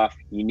go off.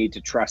 You need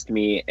to trust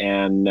me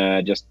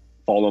and just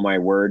follow my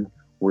word.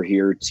 We're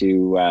here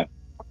to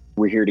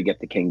get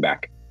the king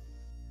back.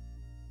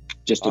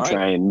 Just to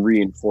try and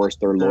reinforce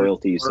their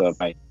loyalty. So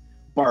if I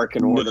bark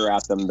an order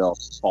at them, they'll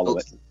follow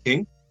it.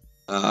 King.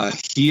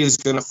 He is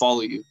going to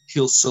follow you.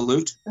 He'll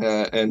salute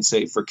and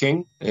say for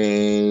king.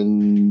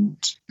 And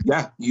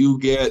yeah, you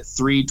get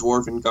 3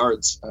 dwarven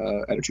guards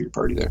added to your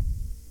party there.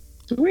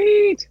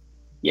 Sweet.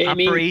 Yay,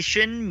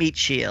 Operation Meat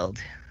Shield.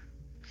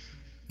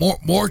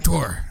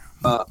 Mor-Tor.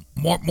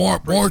 Mor-Tor.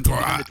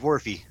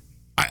 Dwarfy.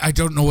 I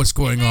don't know what's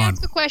going on.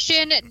 Ask the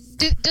question.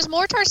 Does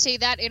Mor-Tor say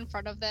that in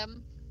front of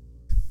them?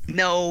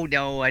 No,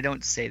 I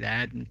don't say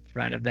that in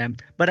front of them.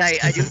 But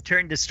I do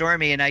turn to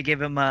Stormy and I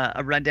give him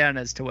a rundown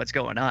as to what's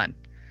going on.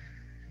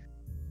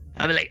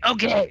 I'll be like,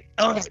 okay,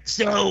 all right,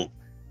 so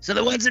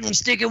the ones that are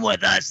sticking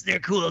with us, they're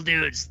cool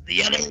dudes.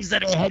 The others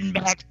that are heading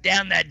back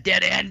down that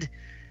dead end,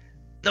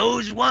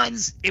 those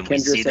ones, if we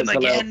see them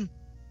again,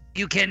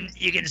 you can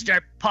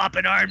start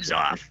popping arms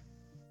off.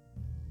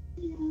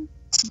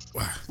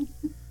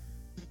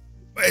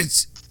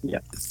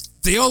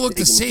 They all look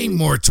the same,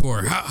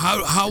 Mor-Tor.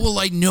 How will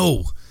I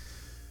know?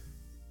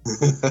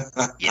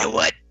 You know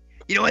what?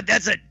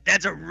 That's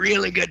a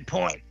really good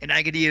point. And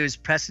I'm gonna use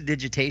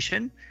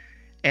prestidigitation,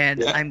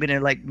 and I'm gonna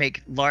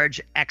make large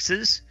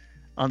X's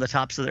on the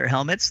tops of their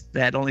helmets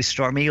that only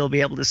Stormy will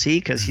be able to see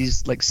because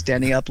he's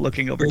standing up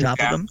looking over top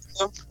of them.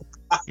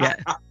 Yeah.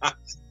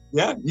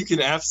 Yeah, you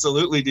can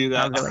absolutely do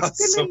that.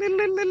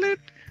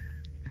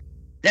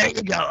 There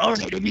you go. All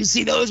right, if you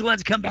see those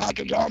ones come back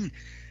again,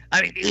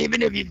 I mean,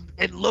 even if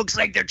it looks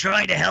like they're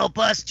trying to help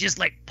us, just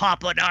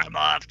pop an arm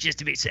off just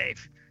to be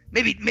safe.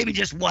 Maybe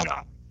just one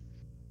arm.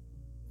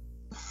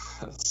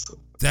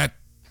 That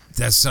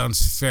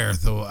sounds fair,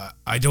 though.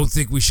 I don't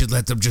think we should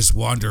let them just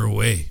wander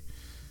away.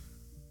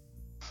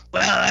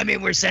 Well, I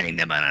mean, we're sending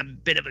them on a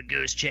bit of a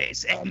goose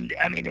chase, and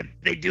I mean, if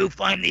they do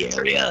find the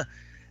area,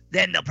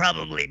 then they'll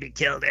probably be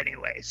killed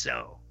anyway.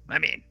 So, I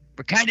mean,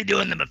 we're kind of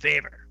doing them a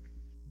favor.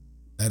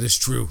 That is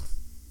true.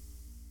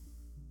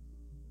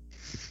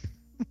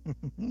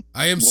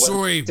 I am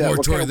sorry,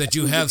 Mor-Tor, that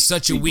you have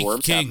such a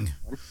weak king.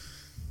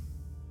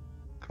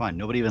 Come on,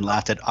 nobody even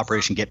laughed at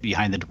Operation Get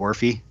Behind the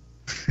Dwarfy.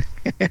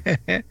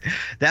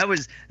 That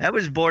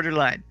was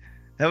borderline.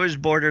 That was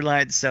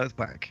borderline South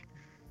Park.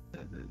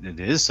 It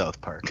is South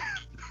Park.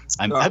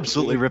 I'm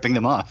absolutely ripping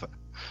them off.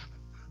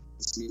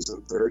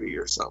 Season 30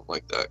 or something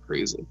like that.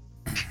 Crazy.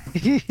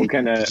 What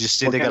kind of? Did you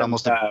say they got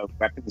almost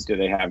weapons do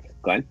they have,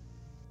 Glenn?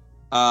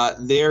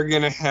 They're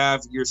going to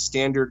have your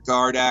standard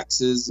guard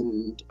axes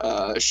and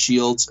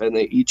shields, and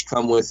they each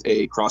come with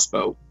a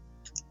crossbow.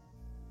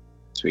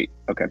 Sweet.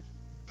 Okay.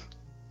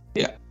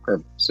 Yeah.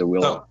 Perfect. So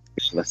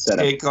let's set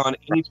up. Take on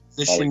any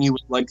position you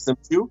would like them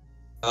to.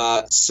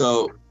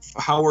 So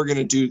how we're going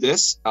to do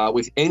this,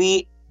 with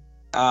any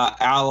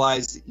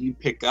allies that you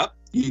pick up,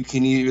 you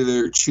can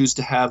either choose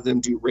to have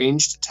them do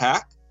ranged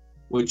attack,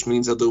 which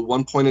means they'll do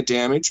 1 point of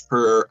damage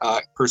per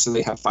person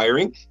they have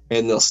firing,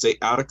 and they'll stay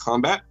out of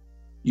combat.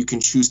 You can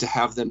choose to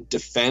have them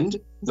defend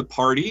the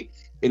party,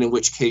 in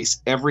which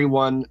case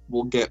everyone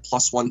will get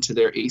 +1 to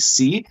their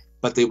AC,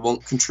 but they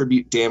won't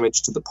contribute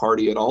damage to the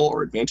party at all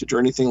or advantage or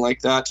anything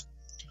like that.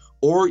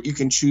 Or you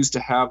can choose to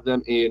have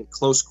them in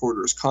close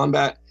quarters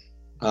combat,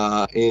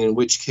 in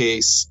which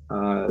case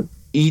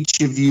each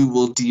of you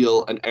will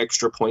deal an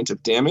extra point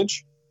of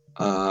damage,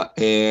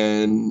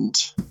 and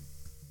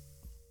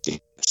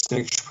just an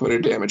extra point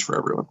of damage for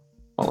everyone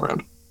all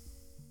around.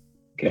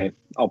 Okay,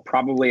 I'll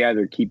probably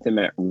either keep them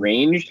at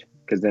ranged,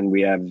 because then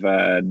we have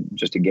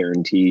just to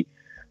guarantee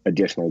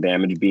additional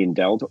damage being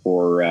dealt,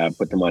 or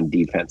put them on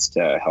defense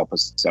to help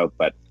us out.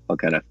 But I'll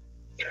kind of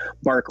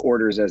bark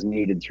orders as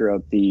needed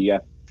throughout the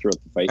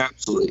fight.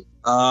 Absolutely.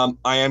 I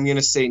am going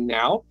to say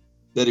now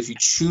that if you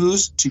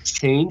choose to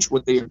change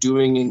what they are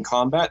doing in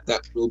combat,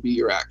 that will be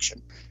your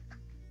action.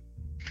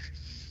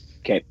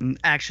 Okay.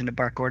 Action to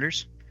bark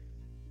orders.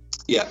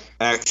 Yeah,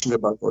 action to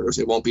bark orders.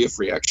 It won't be a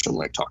free action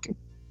like talking.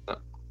 No.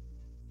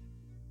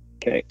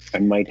 Okay, I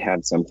might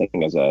have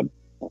something as a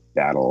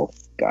battle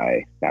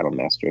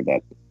master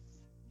that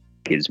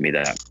gives me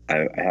that.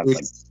 I have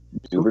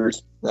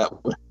maneuvers.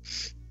 That would.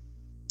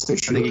 I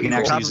think you can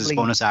actually use this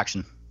bonus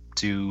action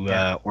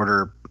to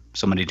order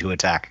somebody to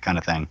attack, kind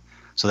of thing.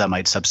 So that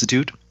might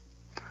substitute.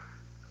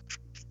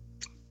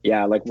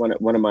 Yeah, like one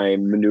of my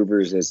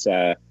maneuvers is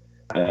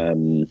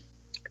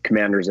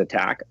commander's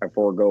attack. I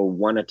forego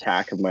 1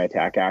 attack of my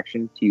attack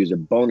action to use a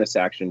bonus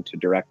action to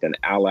direct an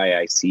ally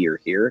I see or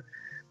hear.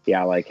 The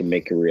ally can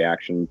make a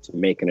reaction to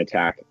make an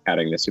attack,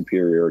 adding the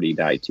superiority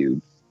die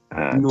to.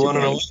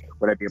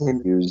 Whatever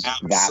you use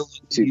that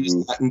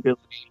ability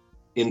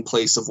in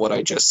place of what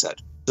I just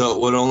said. So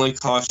it would only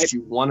cost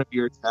you 1 of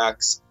your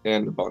attacks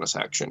and a bonus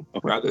action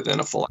rather than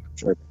a full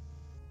action.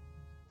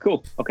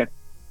 Cool. Okay.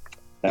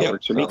 That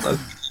works for me.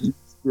 That's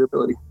your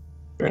ability.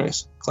 Very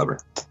nice. Clever.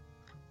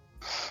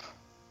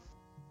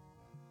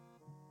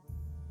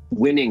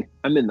 Winning.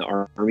 I'm in the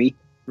army.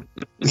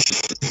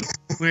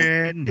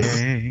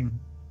 Winning.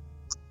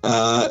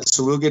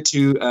 So we'll get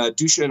to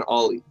Dusha and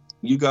Ollie.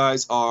 you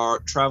guys are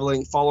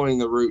traveling, following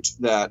the route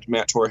that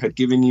Mor-Tor had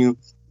given you.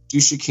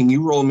 Dusha, can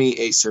you roll me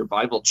a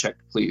survival check,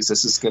 please?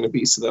 This is going to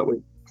be so that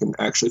we can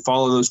actually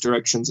follow those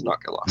directions and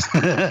not get lost.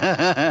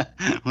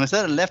 Was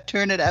that a left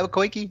turn at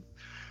Alcoiki?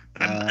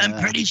 I'm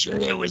pretty sure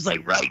it was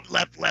like right,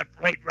 left,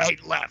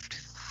 right, left.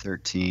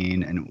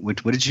 13. And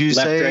what did you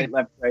Left, say? right,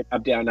 left, right,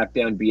 up, down,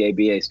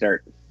 BA,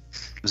 start.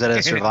 Was that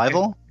a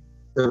survival?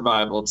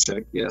 Survival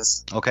check,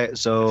 yes. Okay,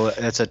 so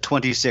it's a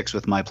 26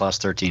 with my plus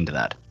 13 to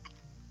that.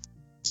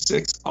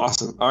 6.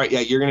 Awesome. All right, yeah,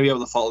 you're going to be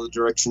able to follow the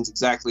directions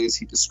exactly as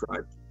he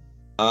described.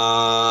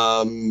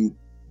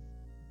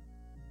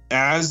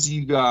 As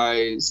you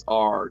guys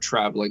are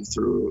traveling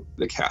through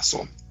the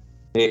castle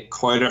in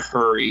quite a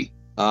hurry,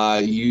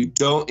 you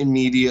don't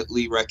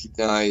immediately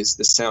recognize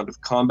the sound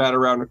of combat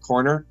around a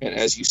corner, and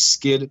as you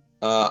skid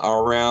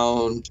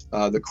around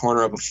the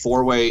corner of a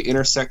 4-way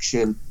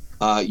intersection,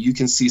 you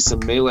can see some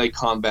melee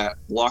combat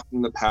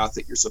blocking the path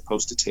that you're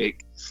supposed to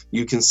take.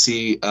 You can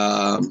see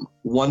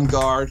one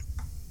guard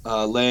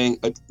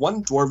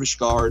one dwarvish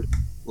guard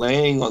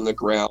laying on the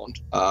ground,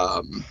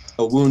 a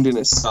wound in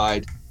his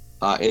side,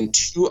 and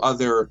 2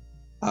 other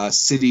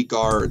city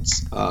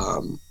guards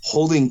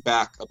holding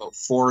back about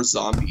 4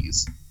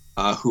 zombies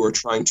who are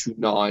trying to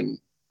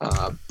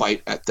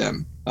bite at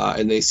them,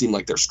 and they seem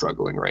like they're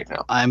struggling right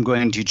now. I'm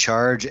going to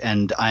charge,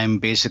 and I'm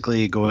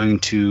basically going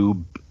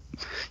to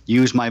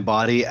use my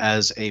body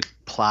as a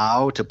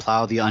plow to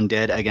plow the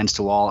undead against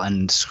a wall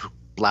and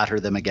splatter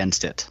them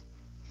against it.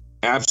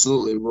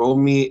 Absolutely. Roll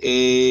me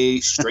a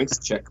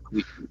strength check,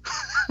 please.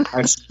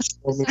 Actually,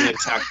 roll me an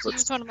attack Use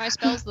first. one of my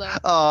spells though.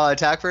 Oh,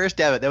 attack first?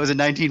 Damn it. That was a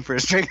 19 for a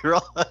strength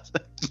roll.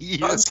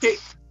 Yes. Okay.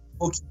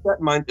 Well, keep that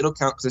in mind. It'll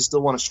count because I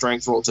still want a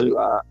strength roll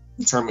to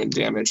determine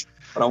damage.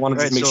 But I want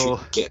to just make sure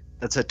you get.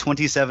 That's a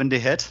 27 to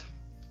hit.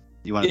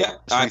 You want a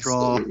strength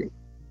roll?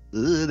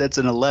 That's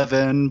an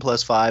 11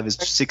 plus 5 is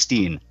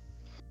 16.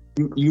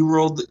 You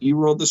rolled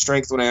the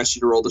strength when I asked you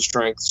to roll the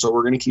strength, so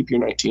we're going to keep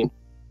your 19.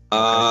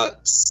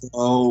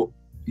 So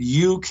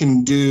you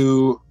can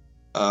do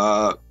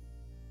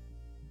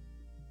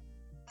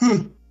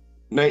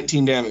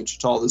 19 damage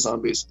to all the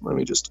zombies. Let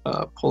me just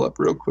pull up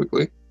real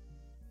quickly.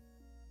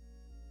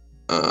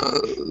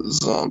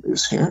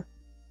 Zombies here.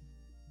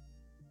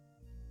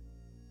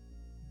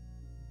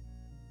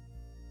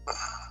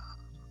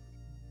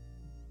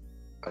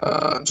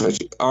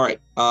 All right.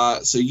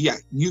 So yeah,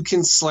 you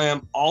can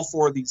slam all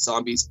 4 of these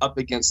zombies up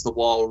against the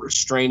wall,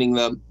 restraining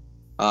them.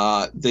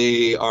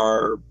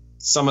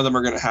 Some of them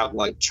are going to have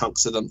like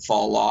chunks of them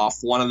fall off.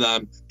 One of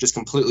them just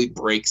completely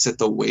breaks at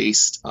the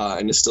waist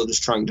and is still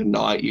just trying to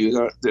gnaw at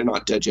you. They're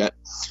not dead yet.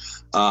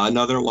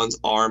 Another one's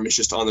arm is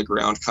just on the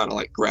ground, kind of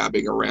like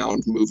grabbing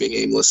around, moving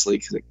aimlessly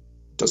because it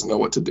doesn't know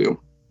what to do.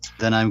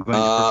 Then I'm going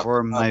to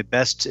perform my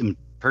best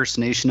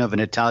impersonation of an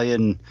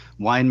Italian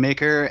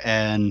winemaker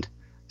and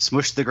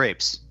smush the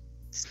grapes.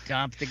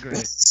 Stomp the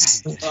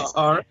grapes.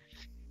 All right.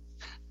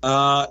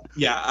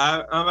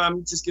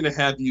 I'm just going to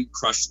have you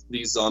crush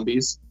these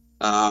zombies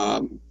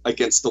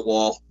against the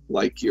wall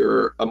like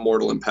you're a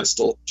mortal and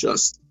pestle.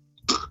 Just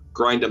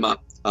grind them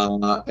up,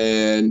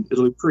 and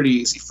it'll be pretty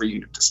easy for you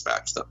to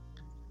dispatch them.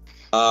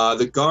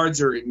 The guards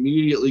are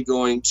immediately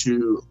going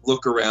to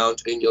look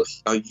around, and you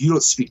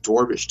don't speak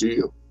Dwarvish, do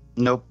you?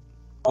 Nope.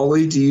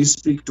 Ollie, do you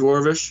speak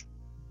Dwarvish?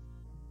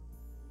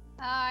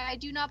 I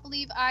do not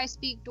believe I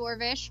speak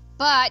Dwarvish,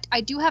 but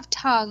I do have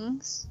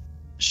tongues.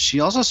 She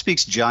also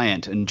speaks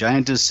Giant, and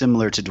Giant is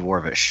similar to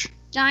Dwarvish.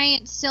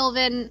 Giant,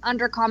 Sylvan,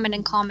 Undercommon,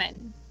 and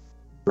Common.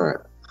 Right.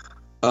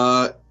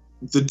 The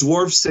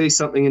dwarves say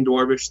something in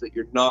Dwarvish that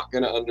you're not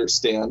going to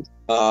understand.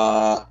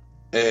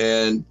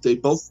 And they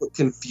both look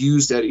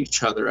confused at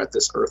each other at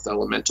this earth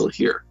elemental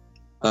here.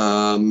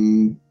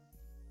 Can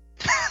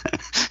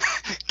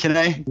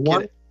I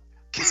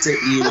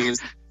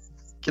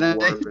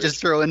just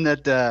throw in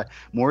that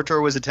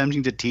Mor-Tor was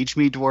attempting to teach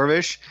me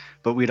Dwarvish,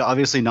 but we'd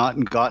obviously not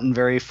gotten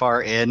very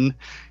far in.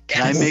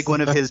 Can I make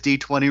one of his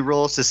D20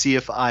 rolls to see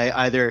if I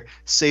either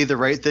say the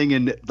right thing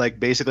and like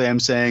basically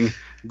I'm saying,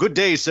 "Good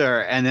day,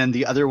 sir," and then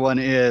the other one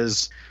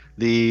is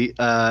the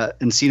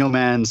Encino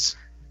man's,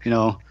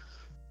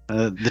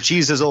 the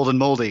cheese is old and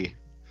moldy.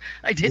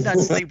 I did not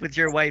sleep with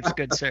your wife,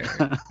 good sir.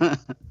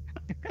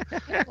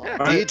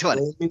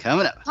 D20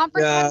 coming up.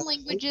 Comprehend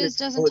languages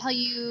doesn't tell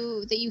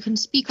you that you can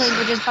speak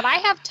languages, but I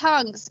have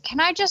tongues. Can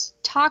I just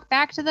talk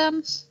back to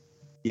them?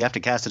 You have to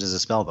cast it as a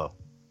spell, though.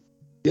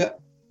 Yeah.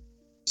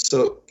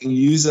 So can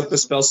you use up a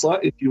spell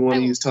slot if you want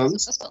to use tongues?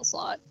 Use up a spell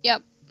slot.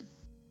 Yep.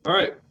 All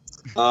right.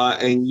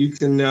 And you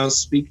can now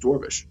speak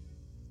Dwarvish.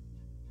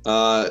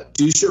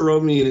 Dusha, roll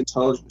me an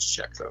intelligence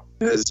check, though,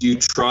 as you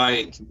try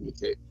and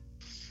communicate.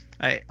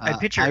 I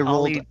picture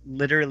Ollie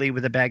literally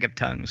with a bag of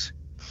tongues.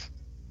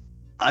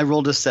 I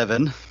rolled a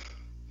 7.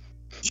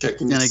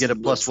 And I get a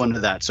 +1 to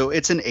that. So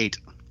it's an 8.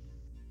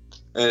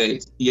 An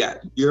 8. Yeah.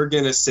 You're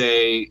going to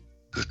say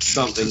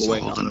something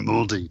way old and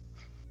moldy.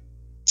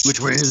 Which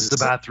way is the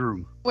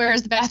bathroom? Where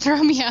is the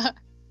bathroom? Yeah.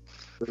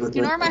 Do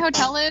you know where my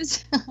hotel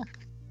is?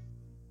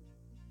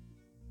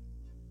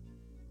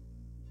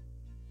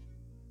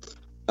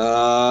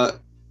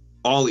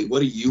 Ollie, what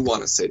do you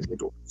want to say to the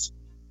dwarves?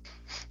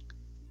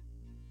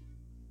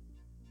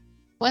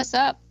 What's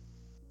up?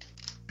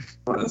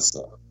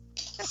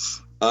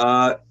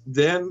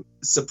 Them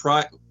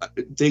surprise.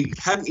 They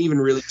hadn't even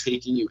really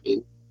taken you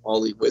in,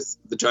 Ollie, with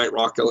the giant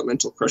rock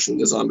elemental crushing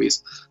the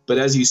zombies. But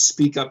as you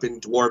speak up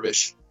in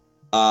Dwarvish,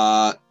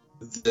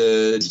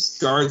 the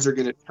guards are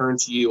going to turn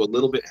to you a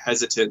little bit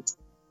hesitant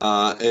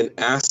and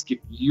ask if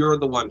you're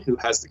the one who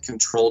has the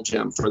control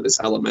gem for this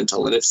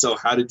elemental, and if so,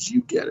 how did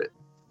you get it?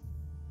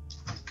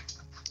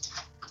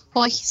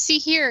 Well, see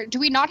here, do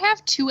we not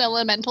have 2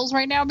 elementals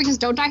right now? Because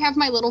don't I have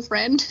my little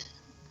friend?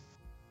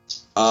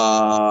 Which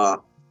I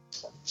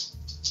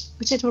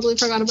totally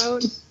forgot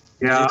about.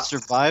 Yeah. Did it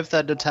survive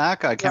that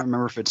attack? I can't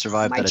remember if it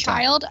survived My that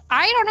attack. child?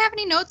 I don't have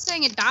any notes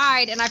saying it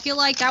died, and I feel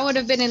like that would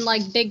have been in,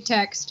 like, big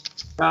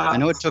text. I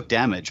know it took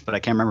damage, but I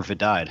can't remember if it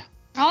died.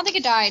 I don't think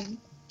it died.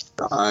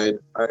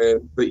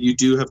 But you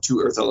do have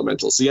 2 earth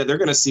elementals. So yeah, they're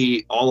going to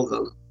see all of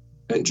them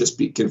and just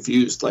be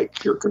confused,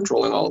 like you're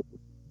controlling all of them.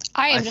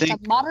 I am just a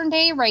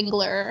modern-day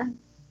wrangler.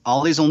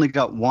 Ollie's only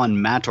got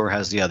 1. Mad-Tor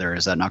has the other.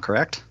 Is that not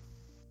correct?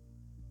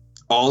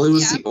 Ollie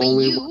was the but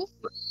only you... one.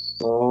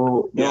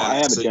 Oh, No, I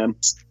have a gem.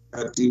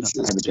 I I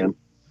have a gem.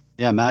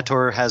 Yeah,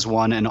 Mad-Tor has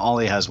 1 and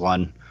Ollie has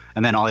 1.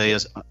 And then Ollie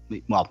is,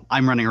 well,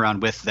 I'm running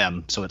around with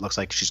them, so it looks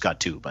like she's got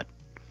 2, but...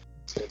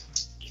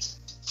 Yes,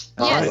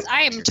 right.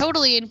 I am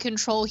totally in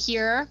control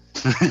here.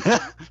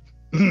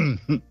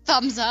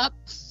 Thumbs up.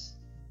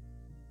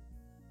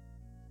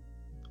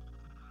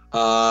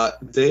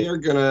 They are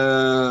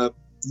gonna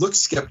look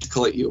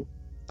skeptical at you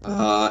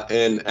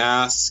and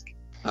ask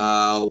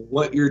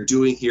what you're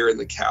doing here in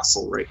the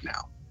castle right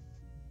now.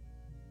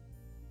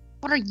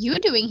 What are you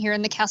doing here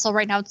in the castle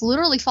right now? It's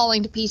literally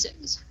falling to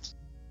pieces.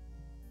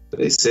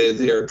 They say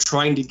they are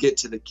trying to get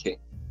to the king.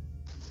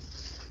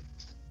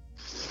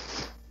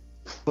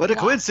 What a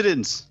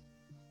coincidence!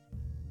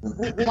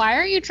 Why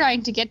are you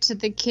trying to get to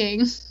the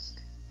king?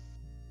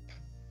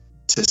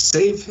 To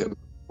save him,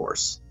 of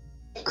course.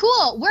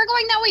 Cool. We're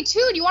going that way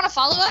too. Do you want to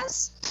follow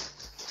us?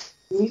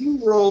 Can you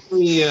roll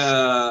me?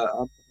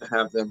 I'm gonna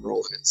have them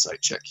roll an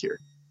insight check here.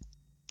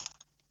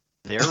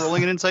 They're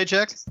rolling an insight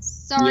check?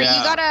 Sorry, Yeah.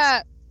 you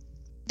gotta.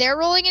 They're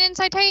rolling an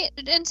insight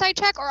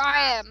check, or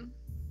I am.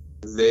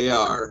 They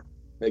are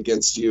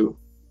against you.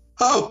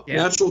 Oh,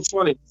 Yeah. natural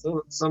 20.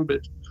 Some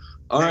bitch.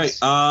 All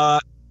Nice. right.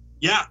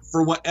 Yeah.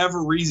 For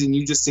whatever reason,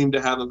 you just seem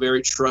to have a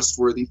very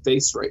trustworthy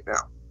face right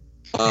now.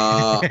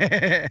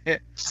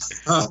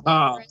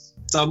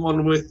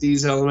 Someone with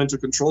these elemental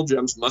control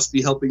gems must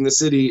be helping the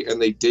city, and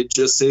they did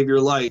just save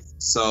your life.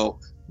 So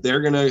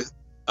they're gonna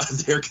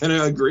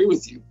agree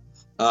with you,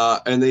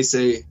 and they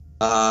say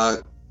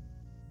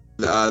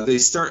they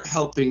start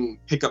helping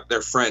pick up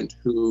their friend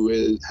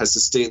who has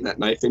sustained that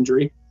knife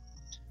injury,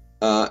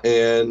 or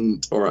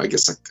I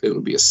guess it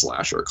would be a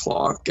slash or a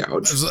claw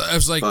gouge. I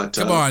was like, But,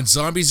 come on,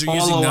 zombies are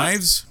using follow us.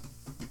 knives?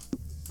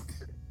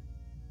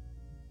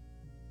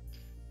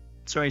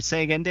 Sorry,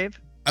 say again, Dave?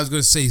 I was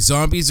going to say,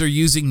 zombies are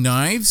using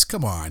knives?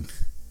 Come on.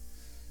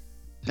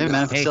 Hey,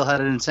 man, if I Hey. still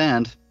had it in its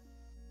hand.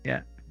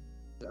 Yeah.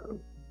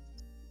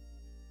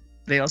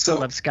 They also So-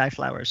 love sky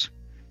flowers.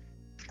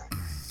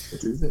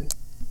 Do they?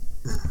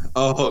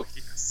 Oh,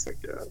 yes, I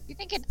guess. You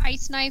think an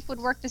ice knife would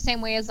work the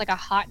same way as like a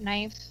hot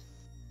knife?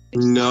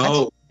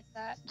 No, Is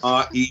that?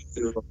 not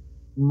even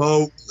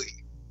remotely.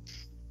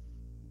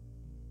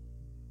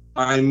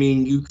 I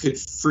mean, you could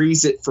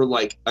freeze it for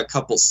like a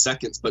couple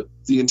seconds, but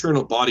the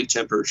internal body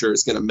temperature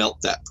is going to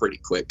melt that pretty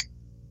quick.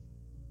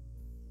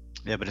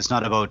 Yeah, but it's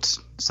not about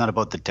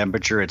the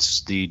temperature,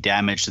 it's the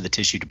damage to the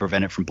tissue to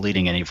prevent it from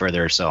bleeding any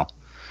further, so...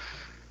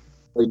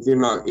 Like you're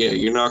not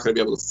going to be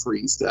able to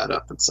freeze that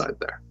up inside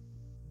there.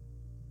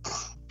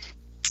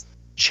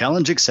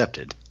 Challenge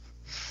accepted.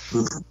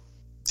 Let's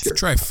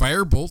try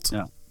Firebolt.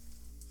 Yeah.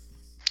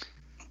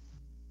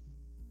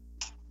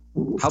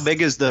 How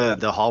big is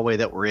the hallway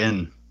that we're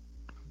in?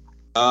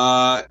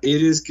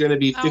 It is going to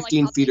be Oh, like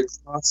 15 feet houses?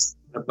 across,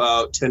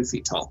 about 10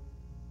 feet tall.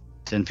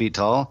 10 feet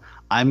tall.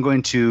 I'm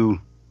going to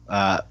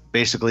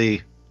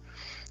basically,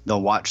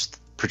 they'll watch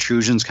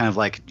protrusions kind of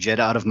like jet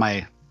out of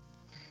my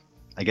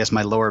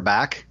lower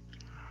back.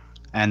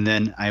 And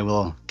then I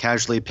will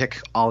casually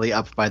pick Ollie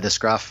up by the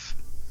scruff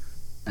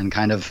and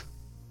kind of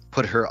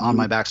put her on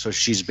my back. So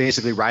she's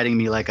basically riding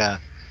me like an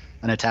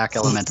attack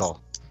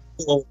elemental.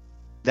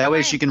 That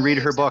way she can read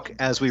her book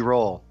as we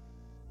roll.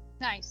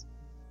 Nice.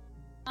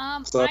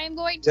 So, I am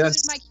going to yes.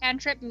 use my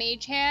cantrip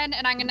Mage Hand,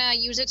 and I'm gonna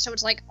use it so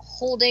it's like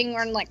holding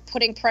or like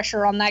putting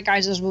pressure on that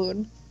guy's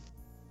wound.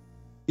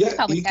 Yeah,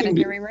 Probably you can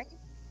do. sanitary, right?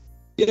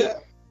 Yeah,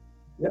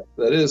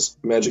 that is.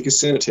 Magic is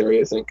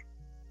sanitary, I think.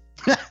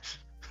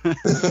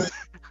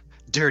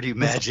 Dirty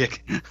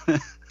magic.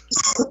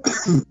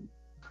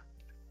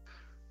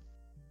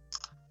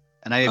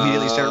 And I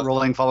immediately start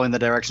rolling following the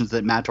directions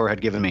that Mad-Tor had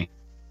given me.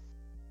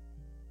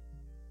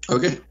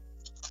 Okay.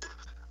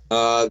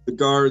 The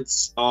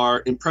guards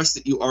are impressed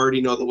that you already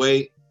know the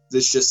way.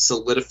 This just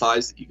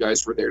solidifies that you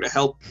guys were there to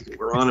help.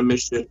 We're on a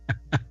mission.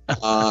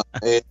 And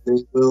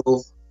they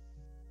will,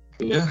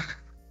 yeah.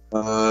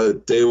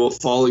 They will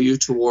follow you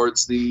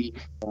towards the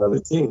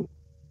king.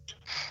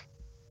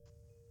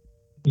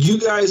 You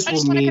guys I will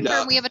just want to meet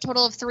confirm up. we have a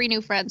total of 3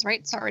 new friends,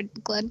 right? Sorry,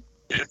 Glenn.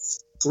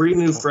 Yes. 3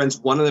 new friends.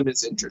 One of them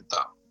is injured, though.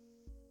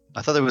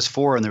 I thought there was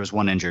 4 and there was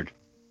 1 injured.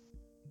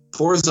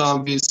 4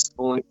 zombies,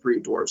 only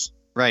 3 dwarves.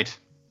 Right.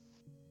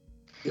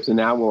 So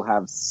now we'll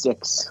have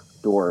 6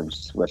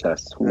 dwarves with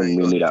us when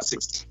we meet up.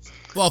 6.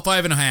 Well,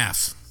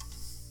 5.5.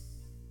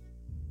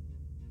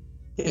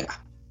 Yeah.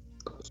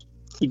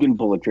 You can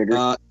pull a trigger.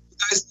 You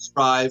guys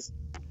arrive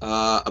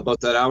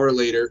about that hour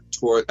later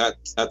at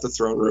the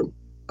throne room.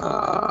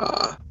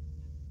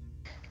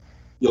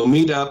 You'll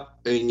meet up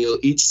and you'll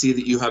each see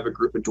that you have a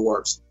group of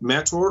dwarves.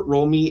 Mor-Tor,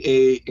 roll me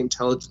a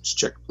intelligence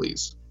check,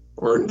 please,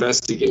 or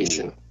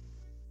investigation.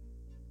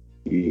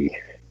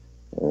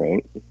 All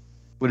right.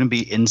 Wouldn't it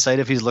be insight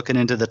if he's looking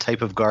into the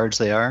type of guards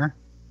they are?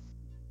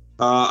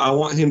 I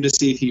want him to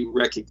see if he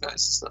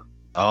recognizes them.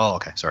 Oh,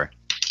 okay. Sorry.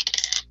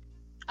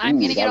 I'm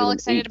going to get that all was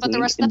excited about the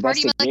 18. rest of the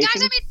party, but like, guys,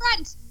 I Investigation? made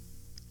friends!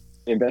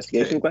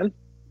 Investigation, Glenn?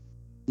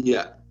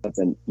 Yeah. That's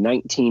a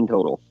 19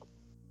 total.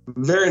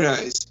 Very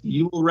nice.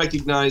 You will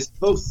recognize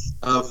both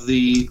of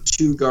the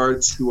 2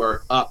 guards who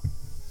are up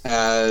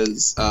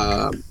as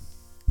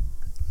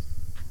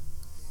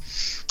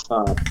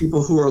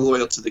people who are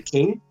loyal to the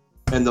king,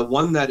 and the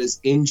one that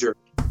is injured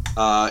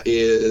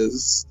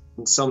is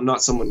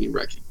not someone you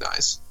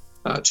recognize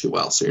too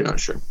well, so you're not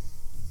sure.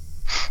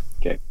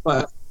 Okay.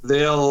 But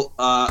they'll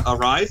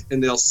arrive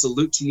and they'll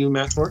salute to you,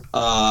 Mor-Tor,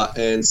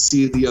 and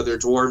see the other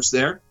dwarves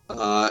there,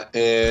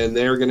 and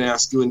they're going to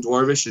ask you in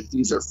Dwarvish if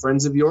these are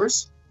friends of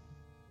yours.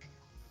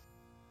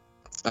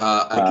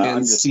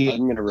 I'm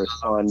going to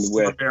respond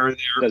with,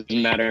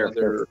 doesn't matter if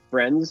they're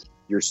friends,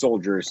 you're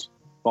soldiers.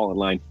 Fall in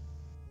line.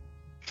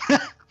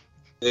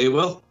 They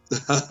will.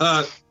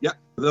 Yeah,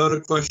 without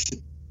a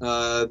question.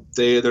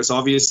 There's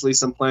obviously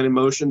some plan in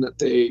motion that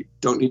they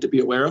don't need to be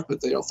aware of,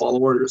 but they'll follow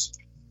orders.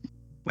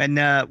 When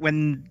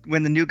the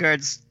new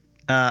guards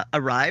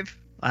arrive,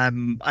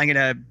 I'm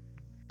gonna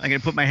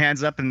put my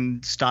hands up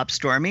and stop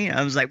Stormy.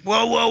 I was like,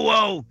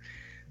 whoa!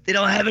 They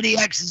don't have any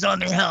X's on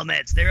their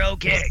helmets. They're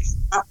okay.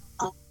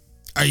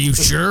 Are you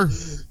sure?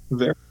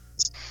 There.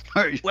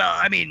 Well,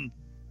 I mean,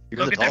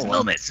 You're look the at their tall one.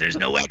 helmets. There's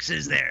no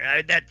X's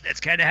there. That's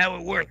kind of how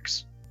it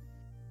works.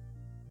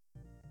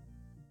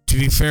 To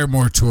be fair,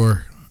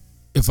 Mor-Tor,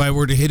 if I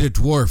were to hit a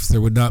dwarf, there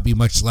would not be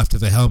much left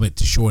of the helmet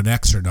to show an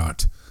X or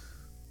not.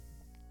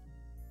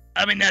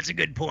 I mean, that's a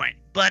good point.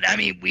 But, I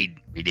mean, we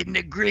didn't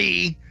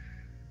agree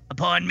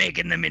upon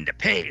making them into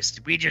paste.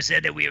 We just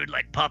said that we would,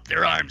 pop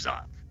their arms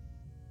off.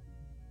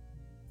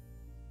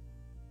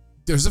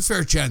 There's a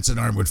fair chance an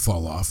arm would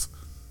fall off.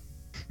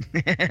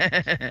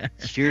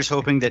 Here's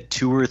hoping that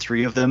 2 or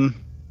 3 of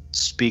them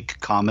speak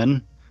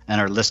common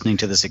and are listening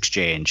to this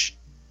exchange.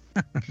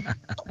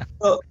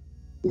 Well,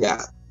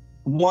 yeah.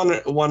 One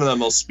of them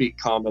will speak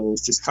common and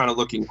is just kind of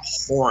looking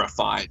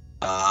horrified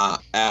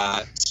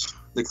at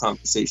the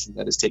conversation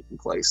that is taking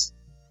place.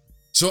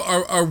 So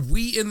are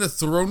we in the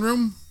throne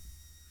room?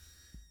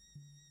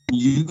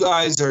 You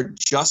guys are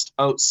just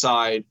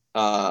outside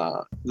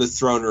the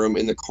throne room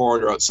in the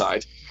corridor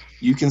outside.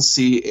 You can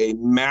see a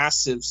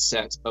massive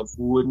set of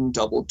wooden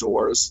double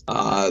doors,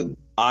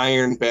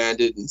 iron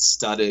banded and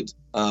studded,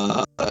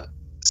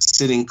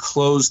 sitting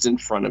closed in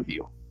front of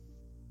you.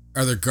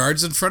 Are there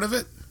guards in front of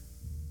it?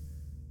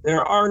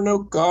 There are no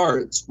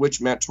guards, which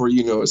Mor-Tor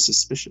you know is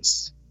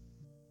suspicious.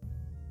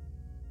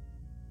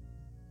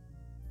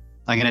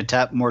 I'm going to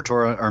tap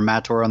Mor-Tor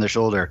on the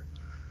shoulder.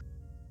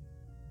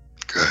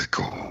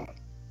 Go.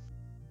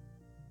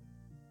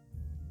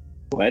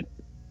 What?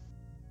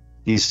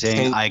 He's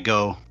saying, I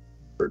go.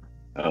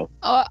 Oh.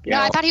 Oh, Yeah.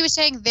 no, I thought he was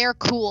saying they're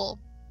cool.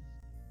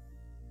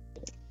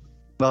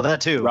 Well,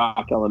 that too.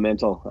 Rock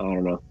elemental. I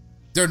don't know.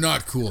 They're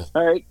not cool.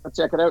 All right, let's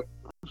check it out.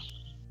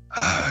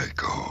 I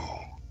go.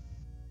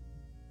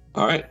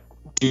 All right.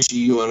 Duchy,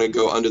 you want to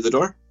go under the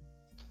door?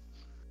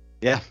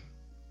 Yeah.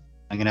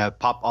 I'm going to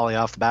pop Ollie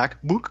off the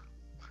back. Book.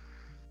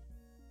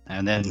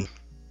 And then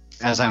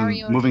as I'm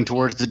Mario moving and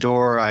towards the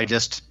door, I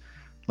just,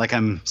 like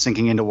I'm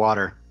sinking into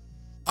water.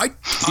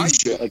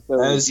 Duchy, Like as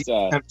those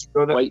you have to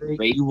go that white way,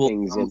 great you will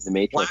things in come the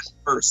Matrix. flat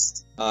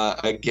first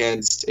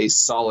against a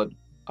solid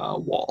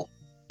wall.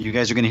 You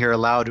guys are going to hear a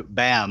loud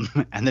bam,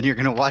 and then you're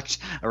going to watch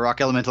a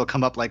rock elemental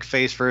come up like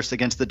face first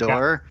against the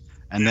door,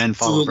 and then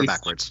fall over Absolutely.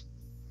 backwards.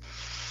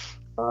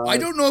 I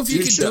don't know if you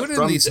can Dusha, do it in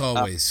from these the-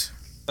 hallways.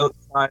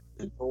 Outside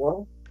the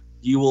door,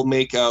 you will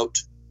make out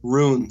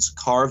runes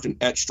carved and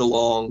etched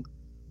along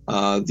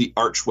the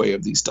archway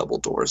of these double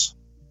doors.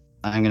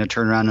 I'm going to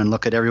turn around and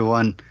look at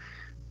everyone.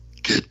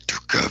 Get to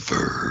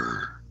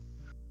cover.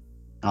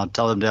 I'll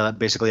tell them to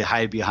basically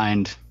hide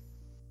behind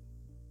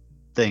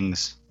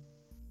things.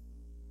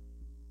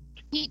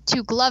 Pete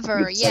to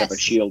Glover, Set up a yes.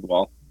 shield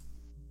wall.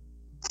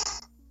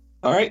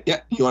 All right,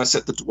 yeah. You want to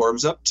set the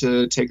dwarves up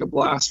to take a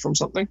blast from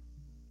something?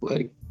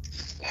 Like,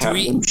 have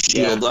we- them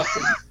shield up.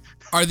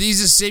 Are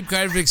these the same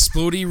kind of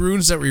explodey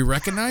runes that we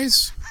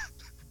recognize?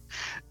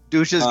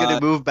 Dusha's going to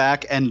move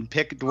back and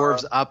pick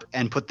dwarves up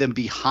and put them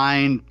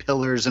behind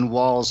pillars and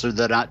walls so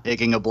they're not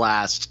taking a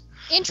blast.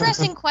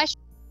 Interesting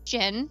question.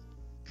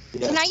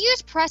 Yes. Can I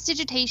use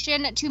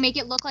prestidigitation to make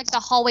it look like the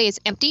hallway is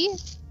empty?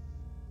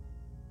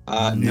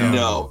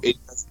 No. It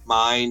does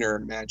minor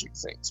magic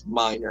things.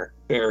 Minor.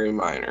 Very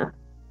minor.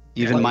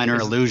 Even minor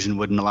illusion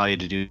wouldn't allow you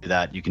to do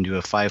that. You can do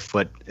a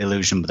 5-foot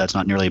illusion, but that's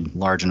not nearly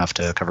large enough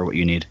to cover what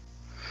you need.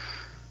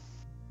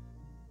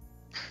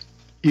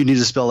 You need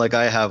a spell like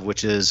I have,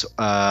 which is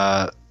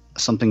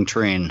something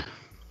terrain.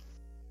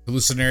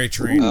 Hallucinatory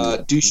terrain.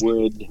 Do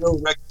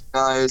you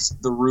recognize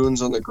the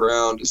runes on the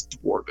ground as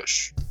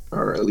dwarvish?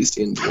 Or at least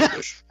in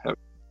dwarvish.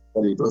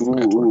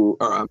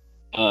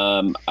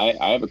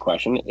 I have a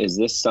question. Is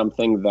this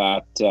something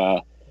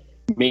that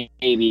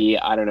maybe,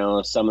 I don't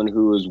know, someone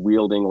who is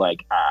wielding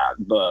like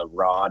the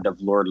rod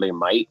of lordly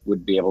might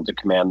would be able to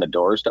command the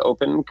doors to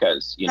open?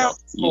 Because, you'd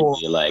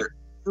be like...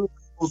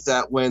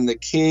 that when the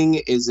king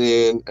is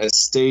in a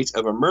state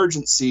of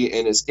emergency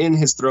and is in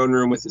his throne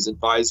room with his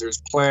advisors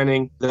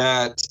planning,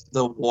 that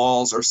the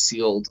walls are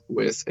sealed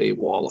with a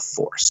wall of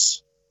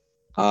force.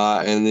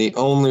 And the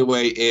only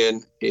way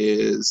in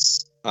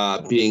is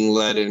being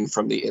let in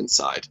from the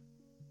inside.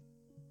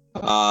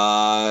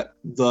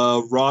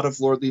 The Rod of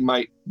Lordly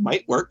might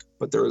work,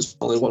 but there is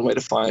only one way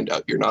to find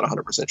out. You're not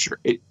 100% sure.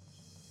 I'm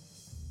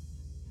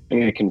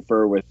going to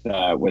confer with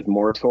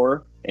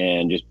Mor-Tor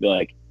and just be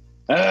like,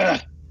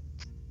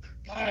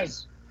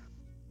 guys,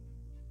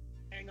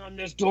 hang on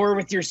this door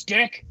with your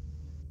stick.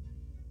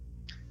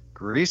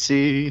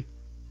 Greasy.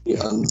 He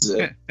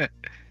unzip.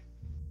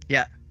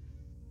 Yeah.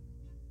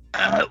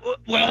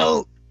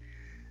 Well,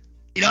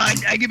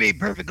 I can be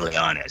perfectly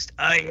honest.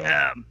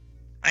 I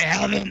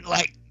haven't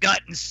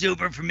gotten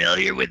super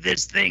familiar with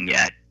this thing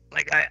yet.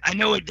 I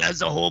know it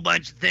does a whole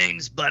bunch of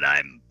things, but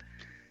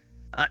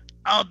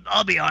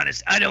I'll be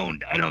honest. I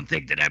don't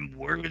think that I'm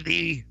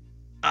worthy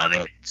of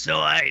it, so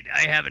I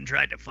haven't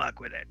tried to fuck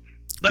with it.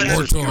 But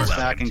Mor-Tor goes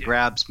back and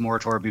grabs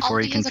Mor-Tor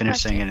before he can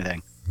finish saying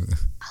anything.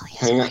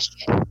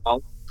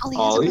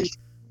 Ollie?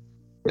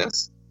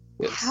 Yes.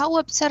 How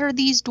upset are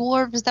these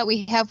dwarves that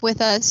we have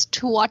with us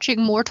to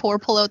watching Mor-Tor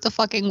pull out the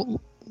fucking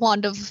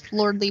wand of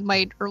lordly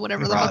might or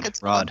whatever the fuck it's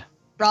called?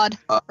 Rod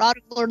of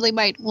lordly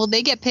might. Will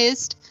they get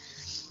pissed?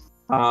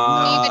 Do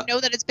they even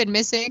know that it's been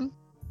missing?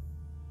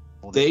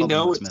 They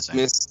know it's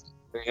missing.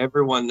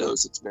 Everyone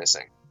knows it's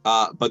missing.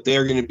 But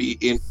they're going to be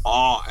in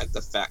awe at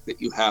the fact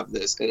that you have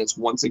this, and it's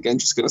once again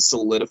just going to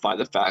solidify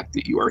the fact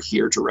that you are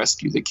here to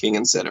rescue the king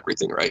and set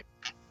everything right.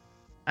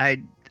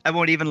 I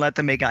won't even let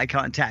them make eye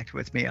contact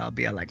with me. I'll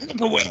be like,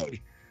 look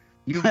away.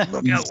 You look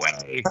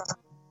away.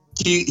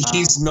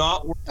 He's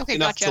not worthy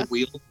enough to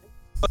wield,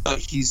 but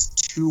he's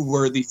too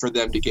worthy for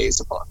them to gaze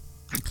upon.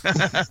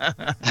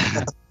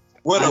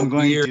 I'm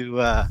going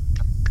to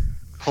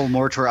pull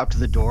Mor-Tor up to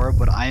the door,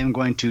 but I am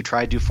going to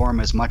try to form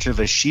as much of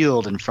a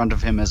shield in front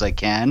of him as I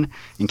can,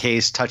 in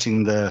case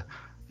touching the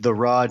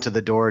rod to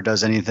the door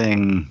does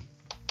anything,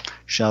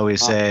 shall we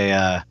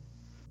say,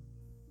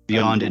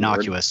 beyond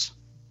innocuous.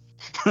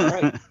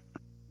 All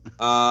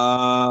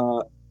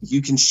right.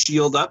 You can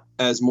shield up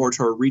as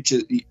Mor-Tor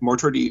reaches.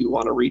 Mor-Tor, do you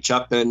want to reach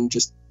up and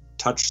just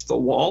touch the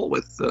wall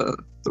with the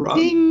rod?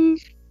 Ding.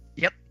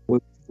 Yep.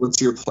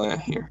 What's your plan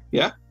here?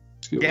 Yeah.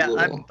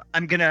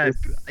 I'm gonna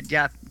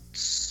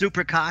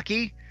super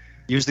cocky.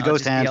 Use the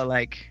ghost hand.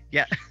 I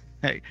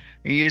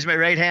use my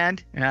right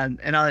hand, and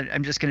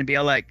I'm just gonna be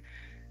all like,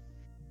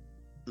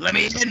 let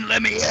me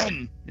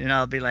in, and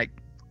I'll be like,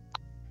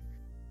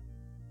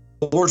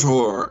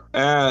 Mor-Tor,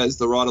 as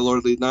the Rod of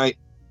Lordly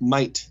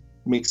Might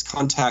makes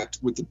contact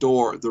with the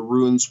door, the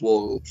runes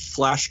will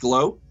flash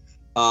glow,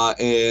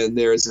 and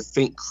there is a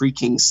faint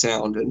creaking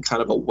sound, and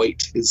kind of a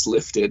weight is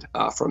lifted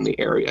from the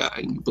area,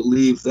 and you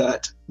believe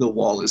that the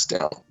wall is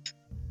down.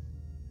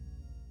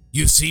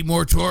 You see,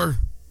 Mor-Tor,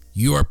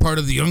 you are part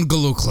of the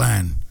Ungalo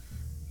clan.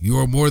 You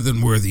are more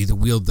than worthy to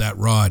wield that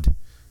rod.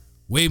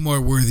 Way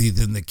more worthy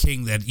than the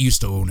king that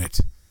used to own it.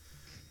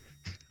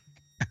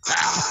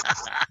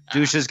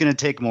 Dusha's going to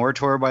take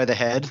Mor-Tor by the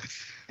head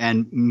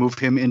and move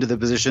him into the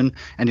position,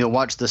 and you'll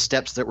watch the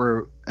steps that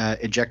were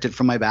ejected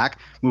from my back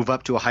move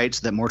up to a height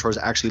so that Mor-Tor is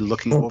actually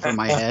looking over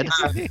my head.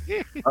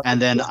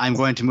 And then I'm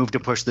going to move to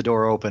push the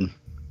door open.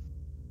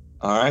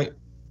 All right.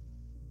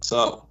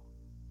 So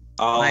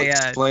I'll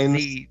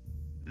explain.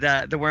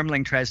 The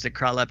wormling tries to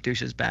crawl up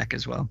Dusha's back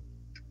as well.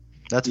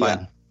 That's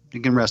fine. You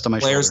can rest on my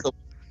shoulder.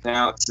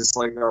 Now it's just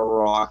like a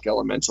rock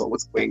elemental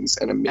with wings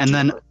and a midget. And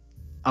then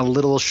a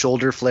little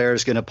shoulder flare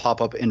is going to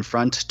pop up in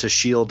front to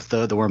shield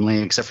the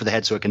wormling, except for the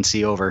head so it can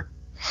see over.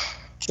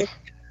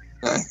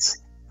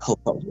 Nice.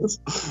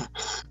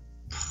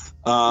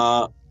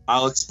 I'll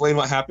explain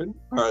what happened,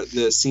 or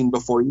the scene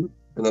before you,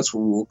 and that's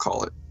what we'll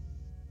call it.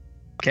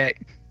 Okay.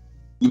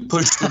 You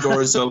push the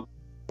doors open,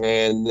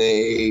 and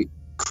they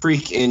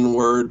creak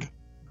inward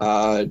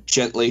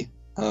gently.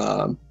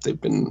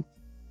 They've been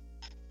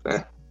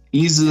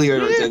easier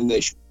than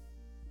they should.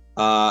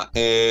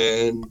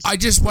 And I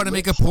just want to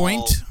make a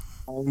point.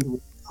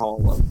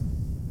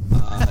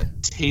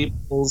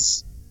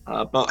 Tables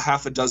About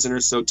half a dozen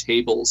or so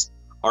tables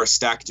are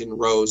stacked in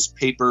rows.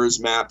 Papers,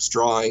 maps,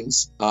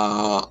 drawings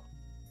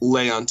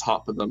lay on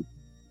top of them.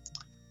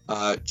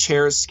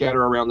 Chairs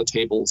scatter around the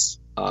tables,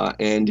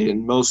 and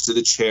in most of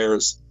the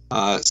chairs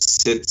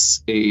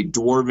sits a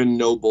dwarven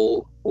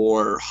noble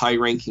or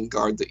high-ranking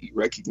guard that you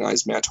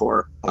recognize,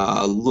 Mor-Tor,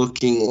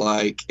 looking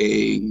like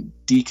a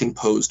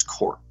decomposed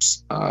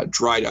corpse,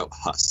 dried out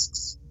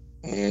husks.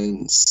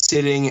 And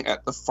sitting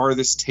at the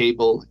farthest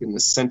table in the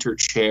center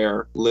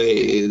chair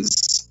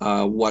lays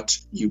what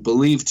you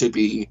believe to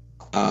be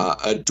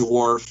a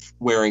dwarf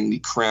wearing the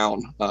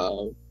crown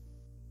of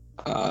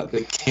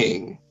the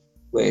king,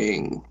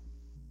 laying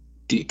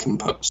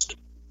decomposed.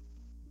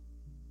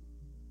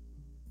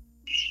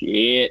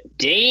 Shit.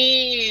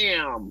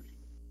 Damn.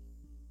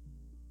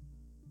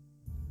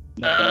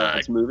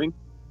 It's moving.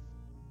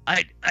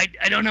 I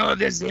don't know if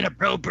this is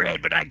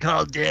inappropriate, but I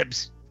called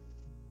dibs.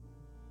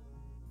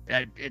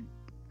 I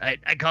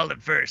called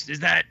it first. Is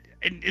that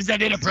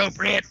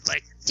inappropriate?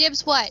 Like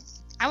Dibs, what?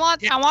 I want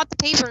the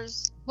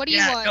papers. What do you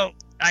want? No,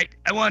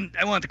 I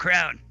want the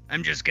crown.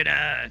 I'm just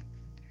gonna.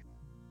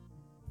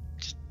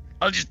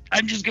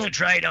 I'm just gonna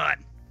try it on.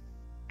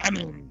 I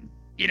mean,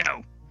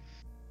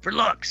 for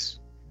looks.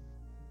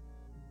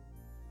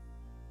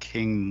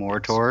 King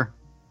Mor-Tor.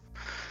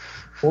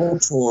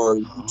 Mor-Tor,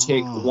 you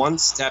take one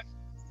step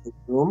into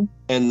the room,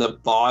 and the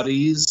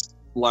bodies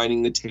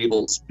lining the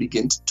tables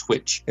begin to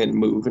twitch and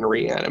move and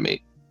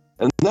reanimate.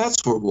 And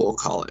that's what we'll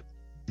call it.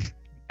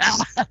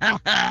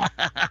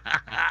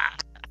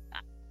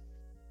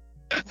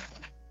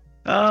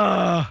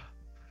 Oh,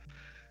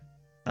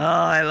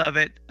 I love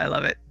it.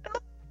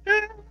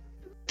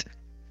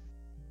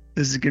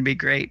 This is going to be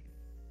great.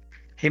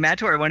 Hey,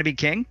 Mor-Tor, want to be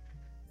king?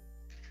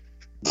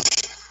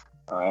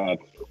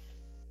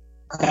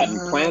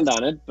 Hadn't planned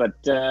on it, but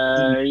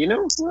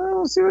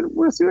we'll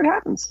see what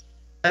happens.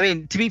 I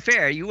mean, to be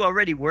fair, you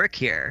already work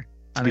here.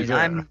 I mean,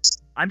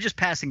 I'm just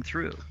passing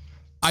through.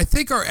 I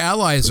think our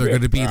allies are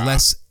going to be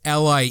less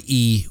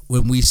ally-y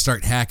when we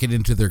start hacking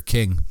into their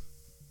king.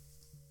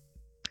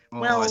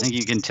 Well, I think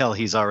you can tell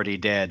he's already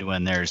dead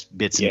when there's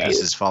bits and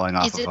pieces falling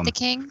off of him. Is it the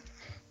king?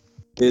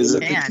 Is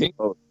it the king?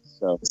 Oh,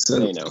 so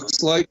It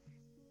looks like.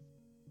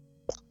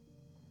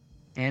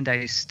 And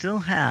I still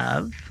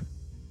have.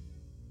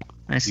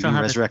 You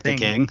can resurrect the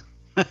king.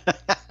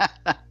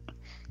 I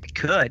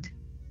could.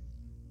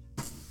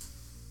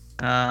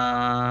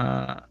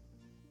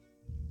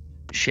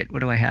 Shit, what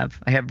do I have?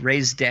 I have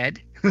Raised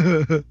Dead.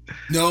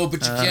 No,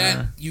 but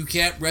you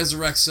can't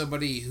resurrect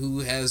somebody who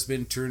has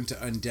been turned to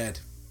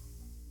undead.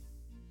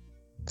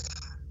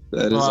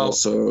 That is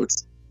also,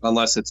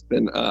 unless it's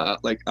been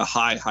like a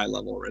high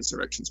level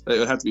resurrection. It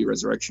would have to be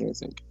resurrection, I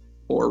think,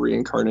 or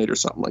reincarnate or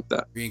something like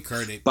that.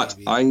 Reincarnate. But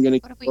maybe. I'm gonna.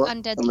 What if we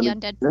undead the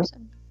undead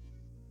person?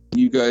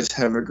 You guys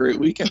have a great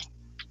weekend.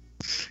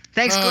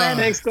 Thanks, Glenn.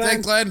 Thanks,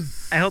 Glenn.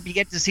 I hope you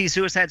get to see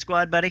Suicide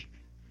Squad, buddy.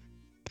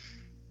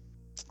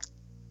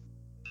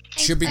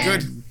 Should be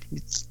good.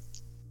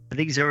 I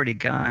think he's already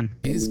gone.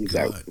 He's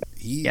gone.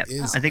 He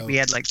is I think we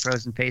out. had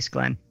frozen face,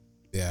 Glenn.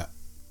 Yeah.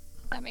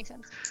 That makes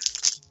sense.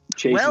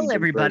 Chasing Well,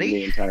 everybody.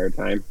 the entire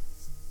time.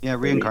 Yeah,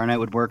 reincarnate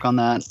would work on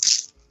that,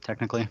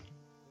 technically.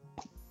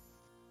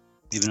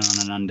 Even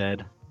on an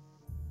undead.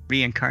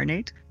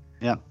 Reincarnate?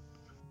 Yeah.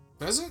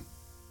 Does it?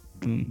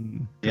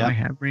 Do Yeah. I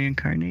have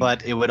reincarnate?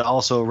 But it would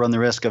also run the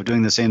risk of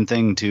doing the same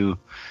thing to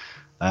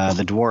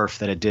the dwarf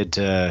that it did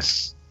to...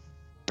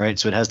 Right?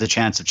 So it has the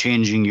chance of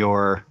changing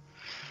your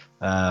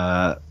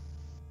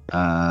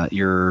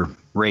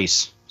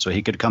race. So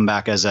he could come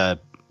back as a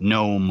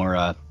gnome or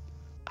a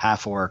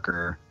half-orc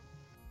or...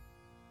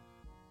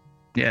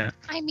 Yeah.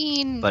 I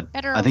mean, But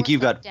better. I think or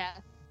you've worse got- than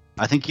death.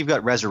 I think you've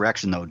got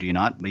resurrection, though, do you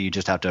not? But you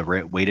just have to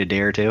wait a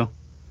day or two?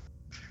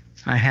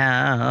 I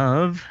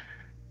have...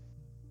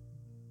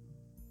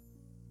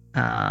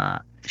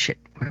 shit,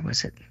 where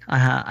was it?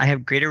 I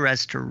have Greater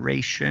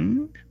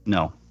Restoration.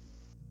 No.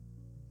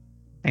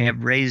 I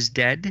have Raised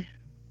Dead.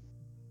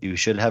 You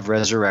should have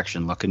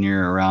resurrection. Look in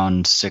your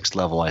around 6th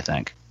level, I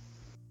think.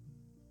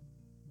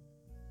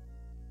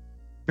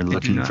 You're do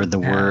looking not for the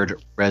have-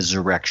 word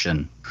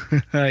resurrection.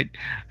 I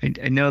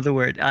know the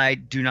word. I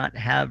do not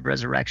have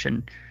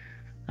Resurrection.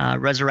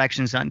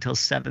 Resurrection's not until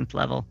 7th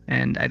level,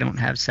 and I don't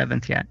have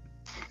 7th yet.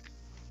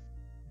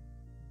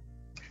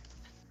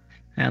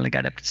 I only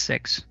got up to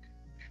 6.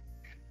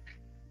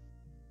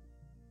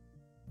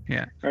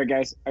 Yeah. All right,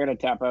 guys, I gotta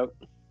tap out.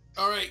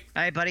 All right.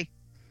 Hi, buddy.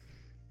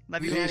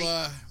 Love you, Daddy.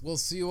 We'll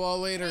see you all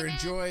later. Bye now.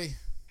 Enjoy.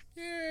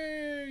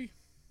 Yay.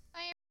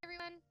 Bye,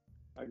 everyone.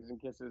 Hugs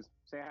and kisses.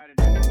 Say hi to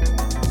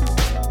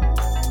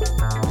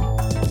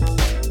Dad.